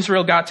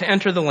 Israel got to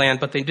enter the land,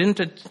 but they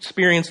didn't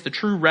experience the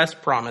true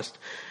rest promised.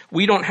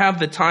 We don't have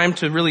the time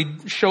to really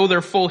show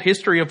their full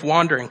history of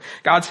wandering.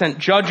 God sent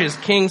judges,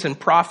 kings, and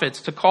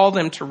prophets to call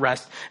them to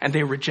rest, and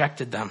they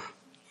rejected them.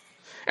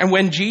 And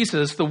when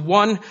Jesus, the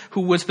one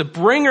who was the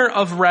bringer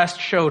of rest,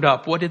 showed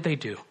up, what did they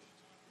do?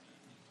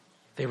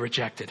 They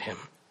rejected him.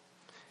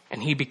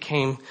 And he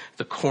became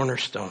the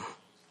cornerstone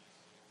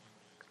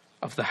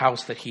of the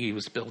house that he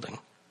was building.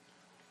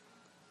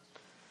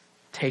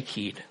 Take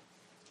heed.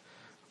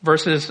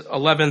 Verses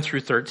 11 through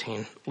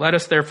 13. Let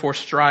us therefore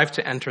strive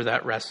to enter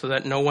that rest so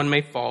that no one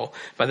may fall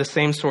by the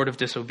same sort of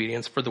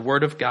disobedience. For the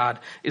word of God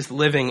is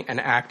living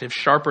and active,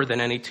 sharper than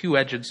any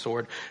two-edged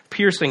sword,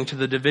 piercing to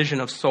the division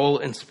of soul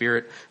and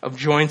spirit, of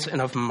joints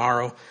and of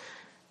marrow.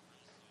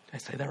 Did I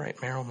say that right?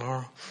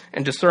 Marrow.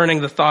 And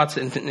discerning the thoughts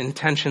and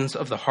intentions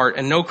of the heart.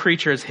 And no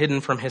creature is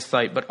hidden from his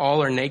sight, but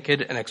all are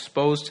naked and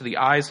exposed to the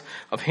eyes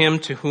of him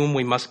to whom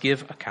we must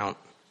give account.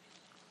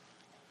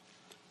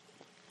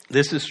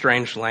 This is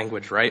strange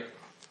language, right?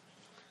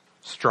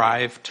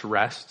 Strive to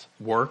rest,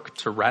 work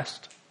to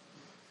rest.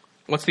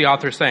 What's the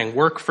author saying?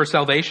 Work for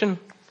salvation?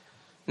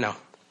 No.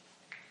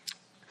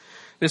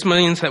 This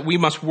means that we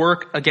must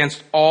work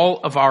against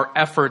all of our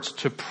efforts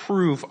to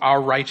prove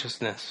our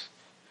righteousness.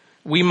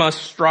 We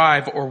must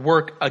strive or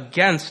work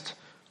against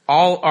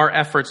all our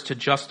efforts to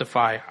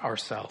justify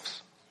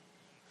ourselves.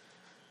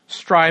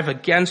 Strive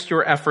against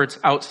your efforts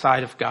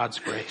outside of God's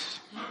grace.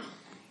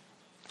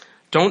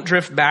 Don't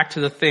drift back to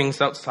the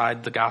things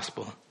outside the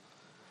gospel.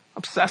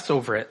 Obsess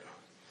over it.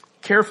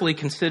 Carefully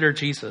consider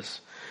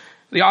Jesus.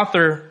 The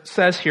author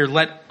says here,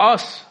 let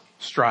us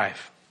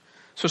strive.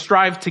 So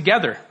strive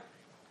together.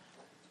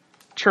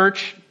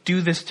 Church,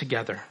 do this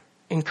together.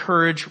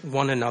 Encourage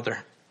one another.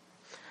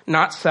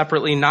 Not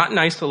separately, not in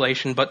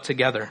isolation, but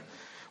together.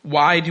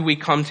 Why do we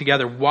come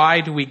together?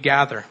 Why do we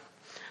gather?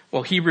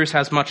 Well, Hebrews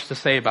has much to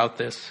say about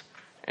this,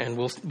 and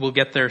we'll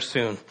get there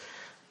soon.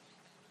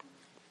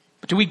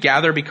 But do we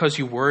gather because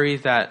you worry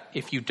that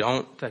if you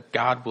don't, that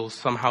God will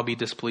somehow be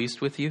displeased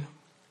with you?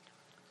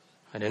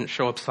 I didn't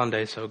show up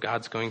Sunday, so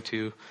God's going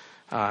to,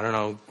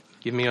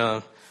 give me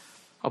a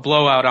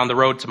blowout on the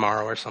road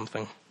tomorrow or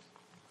something.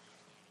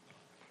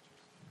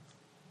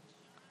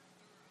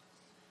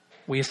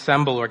 We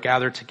assemble or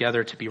gather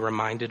together to be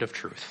reminded of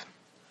truth,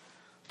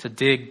 to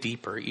dig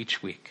deeper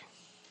each week,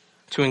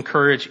 to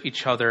encourage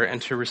each other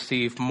and to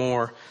receive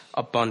more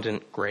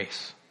abundant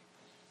grace.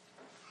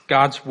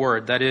 God's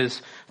word, that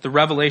is the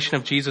revelation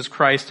of Jesus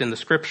Christ in the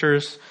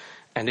scriptures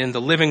and in the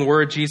living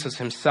word, Jesus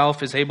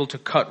himself, is able to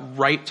cut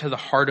right to the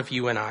heart of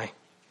you and I.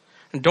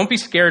 And don't be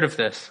scared of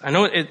this. I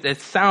know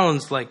it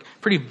sounds like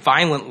pretty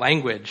violent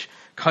language,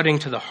 cutting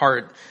to the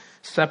heart,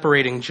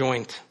 separating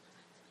joint,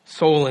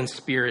 soul and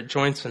spirit,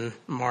 joints and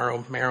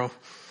marrow.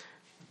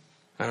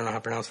 I don't know how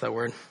to pronounce that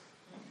word.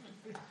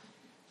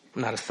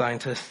 I'm not a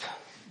scientist.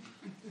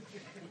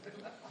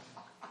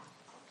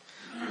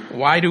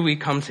 Why do we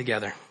come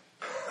together?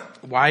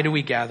 Why do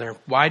we gather?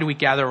 Why do we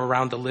gather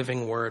around the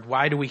living word?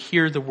 Why do we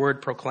hear the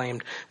word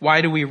proclaimed?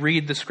 Why do we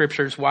read the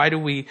scriptures? Why do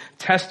we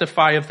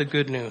testify of the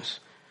good news?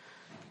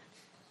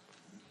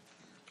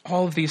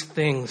 All of these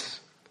things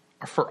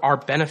are for our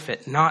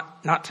benefit,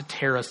 not to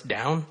tear us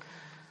down.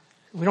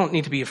 We don't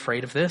need to be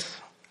afraid of this.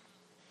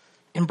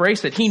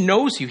 Embrace it. He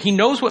knows you. He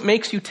knows what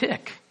makes you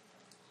tick.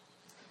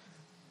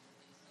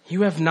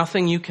 You have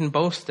nothing you can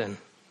boast in.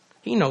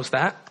 He knows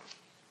that.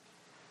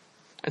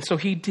 And so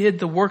he did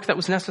the work that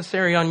was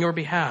necessary on your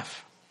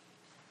behalf.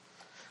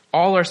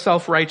 All our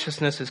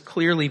self-righteousness is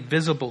clearly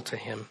visible to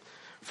him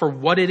for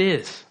what it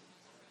is.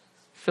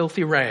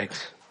 Filthy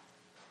rags.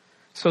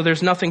 So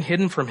there's nothing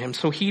hidden from him.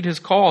 So heed his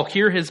call.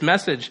 Hear his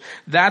message.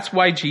 That's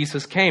why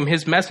Jesus came.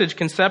 His message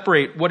can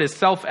separate what is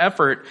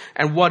self-effort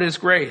and what is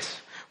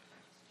grace.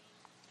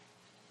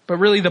 But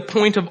really the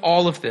point of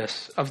all of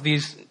this,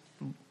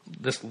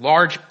 this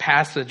large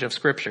passage of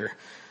scripture,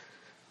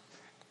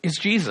 is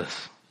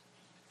Jesus.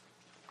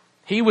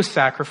 He was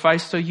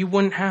sacrificed so you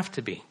wouldn't have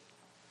to be.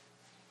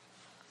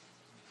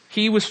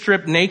 He was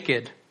stripped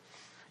naked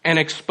and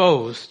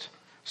exposed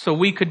so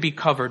we could be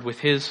covered with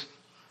his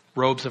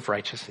robes of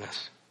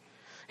righteousness.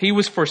 He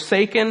was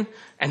forsaken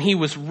and he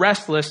was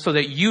restless so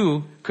that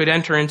you could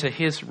enter into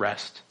his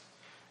rest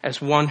as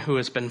one who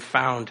has been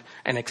found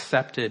and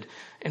accepted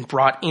and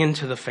brought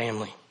into the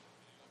family.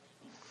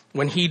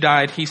 When he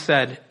died, he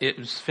said, it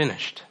was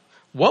finished.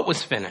 What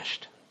was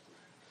finished?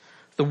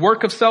 The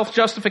work of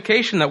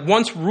self-justification that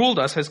once ruled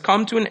us has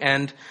come to an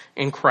end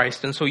in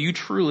Christ. And so you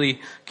truly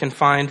can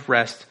find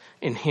rest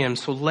in him.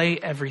 So lay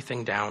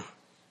everything down.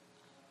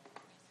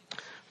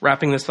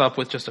 Wrapping this up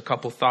with just a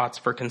couple thoughts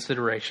for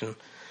consideration.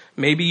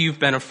 Maybe you've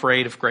been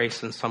afraid of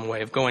grace in some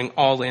way, of going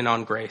all in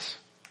on grace.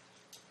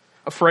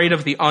 afraid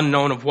of the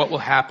unknown of what will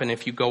happen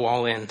if you go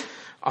all in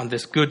on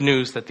this good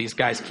news that these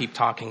guys keep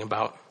talking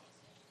about.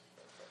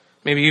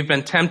 Maybe you've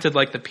been tempted,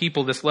 like the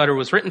people this letter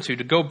was written to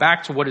go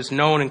back to what is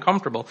known and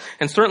comfortable.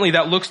 And certainly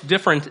that looks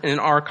different in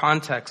our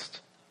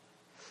context.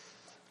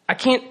 I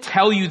can't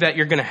tell you that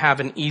you're going to have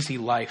an easy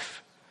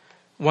life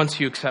once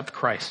you accept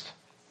Christ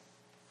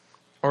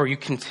or you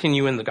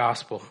continue in the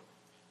gospel.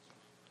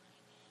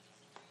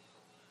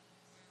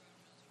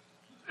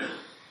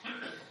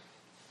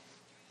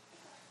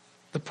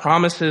 The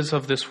promises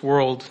of this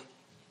world,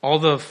 all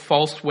the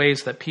false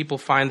ways that people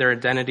find their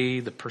identity,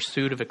 the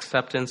pursuit of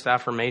acceptance,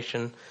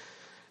 affirmation,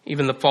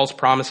 even the false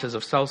promises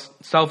of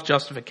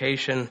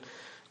self-justification,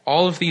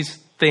 all of these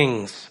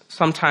things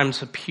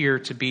sometimes appear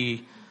to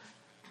be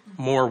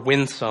more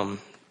winsome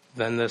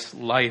than this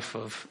life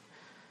of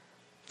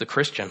the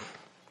Christian.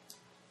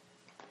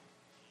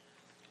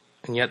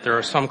 And yet there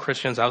are some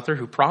Christians out there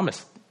who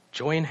promise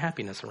joy and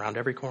happiness around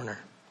every corner.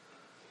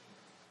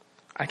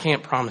 I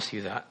can't promise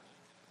you that.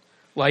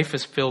 Life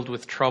is filled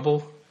with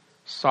trouble,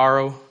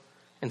 sorrow,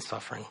 and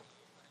suffering.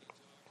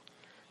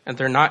 And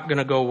they're not going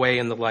to go away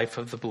in the life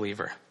of the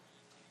believer.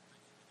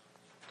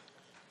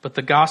 But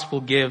the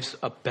gospel gives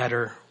a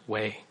better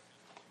way.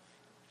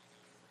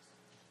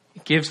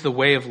 It gives the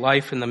way of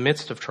life in the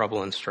midst of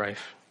trouble and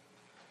strife.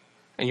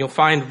 And you'll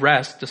find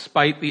rest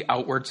despite the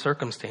outward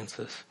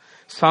circumstances.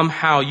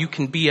 Somehow you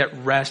can be at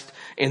rest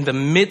in the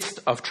midst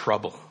of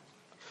trouble,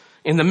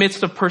 in the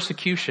midst of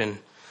persecution,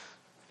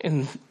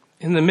 in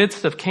the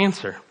midst of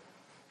cancer.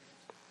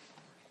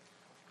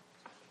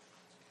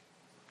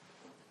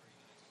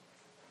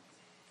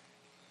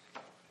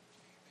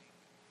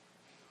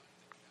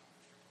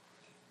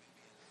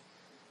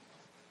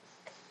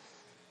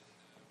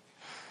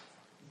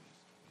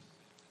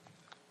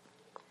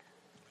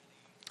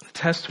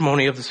 The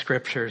testimony of the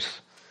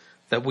scriptures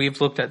that we've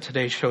looked at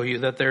today show you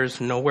that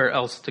there's nowhere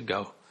else to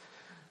go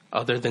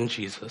other than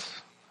Jesus.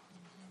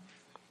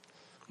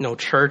 No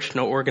church,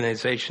 no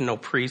organization, no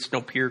priest,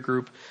 no peer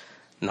group,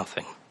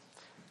 nothing.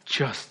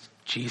 Just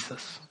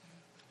Jesus.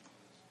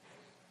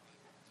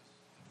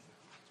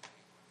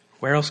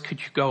 Where else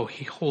could you go?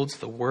 He holds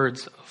the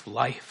words of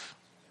life.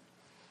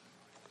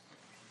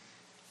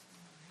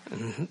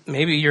 And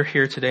maybe you're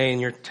here today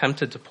and you're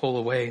tempted to pull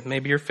away.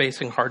 Maybe you're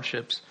facing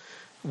hardships,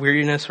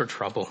 weariness, or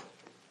trouble.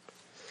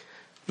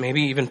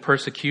 Maybe even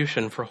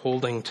persecution for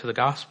holding to the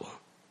gospel.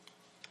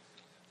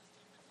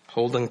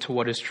 Holding to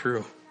what is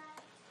true.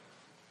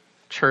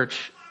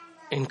 Church,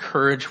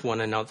 encourage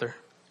one another.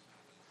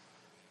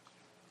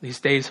 These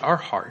days are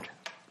hard.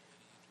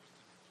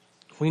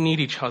 We need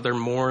each other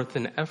more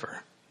than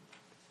ever.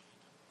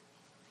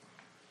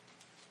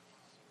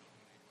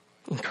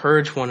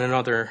 Encourage one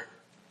another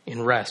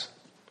in rest.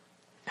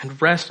 And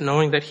rest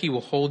knowing that He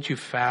will hold you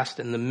fast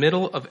in the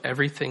middle of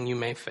everything you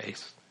may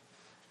face.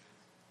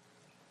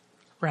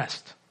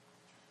 Rest.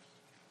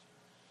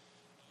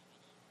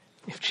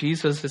 If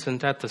Jesus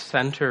isn't at the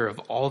center of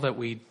all that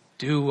we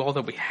do, all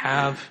that we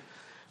have,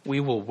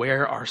 we will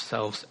wear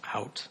ourselves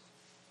out.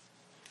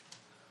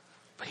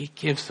 But He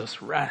gives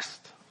us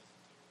rest.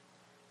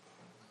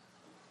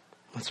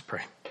 Let's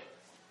pray.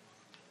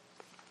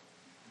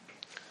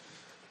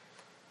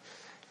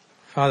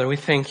 Father, we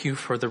thank You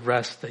for the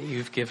rest that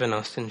You've given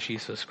us in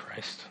Jesus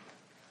Christ.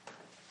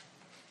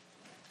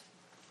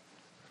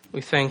 We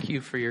thank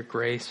You for Your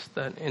grace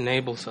that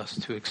enables us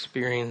to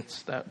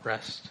experience that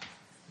rest.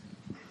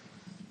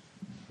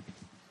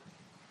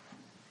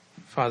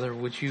 Father,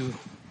 would You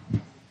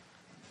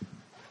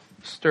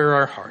stir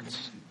our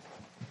hearts?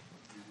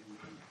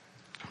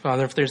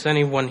 Father, if there's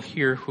anyone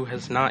here who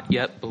has not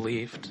yet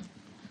believed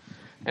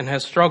and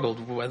has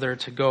struggled whether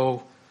to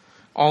go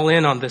all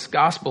in on this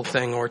gospel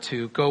thing or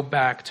to go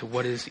back to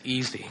what is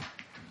easy,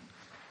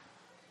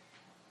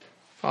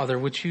 Father,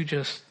 would You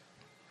just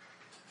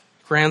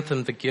grant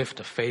them the gift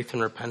of faith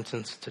and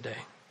repentance today.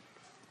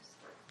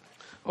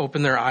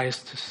 Open their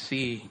eyes to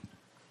see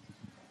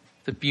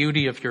the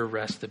beauty of Your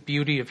rest, the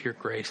beauty of Your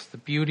grace, the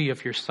beauty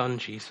of Your Son,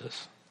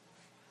 Jesus.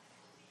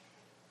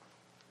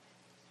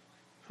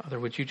 Father,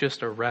 would You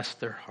just arrest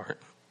their heart?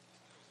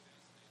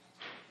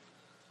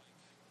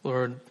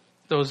 Lord,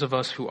 those of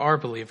us who are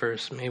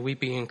believers, may we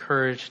be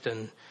encouraged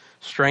and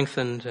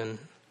strengthened and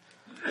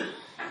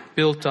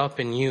built up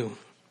in You.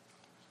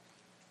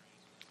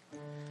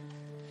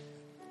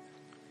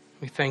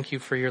 We thank You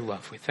for Your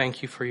love. We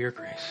thank You for Your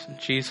grace. In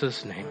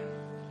Jesus' name,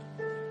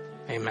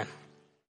 amen.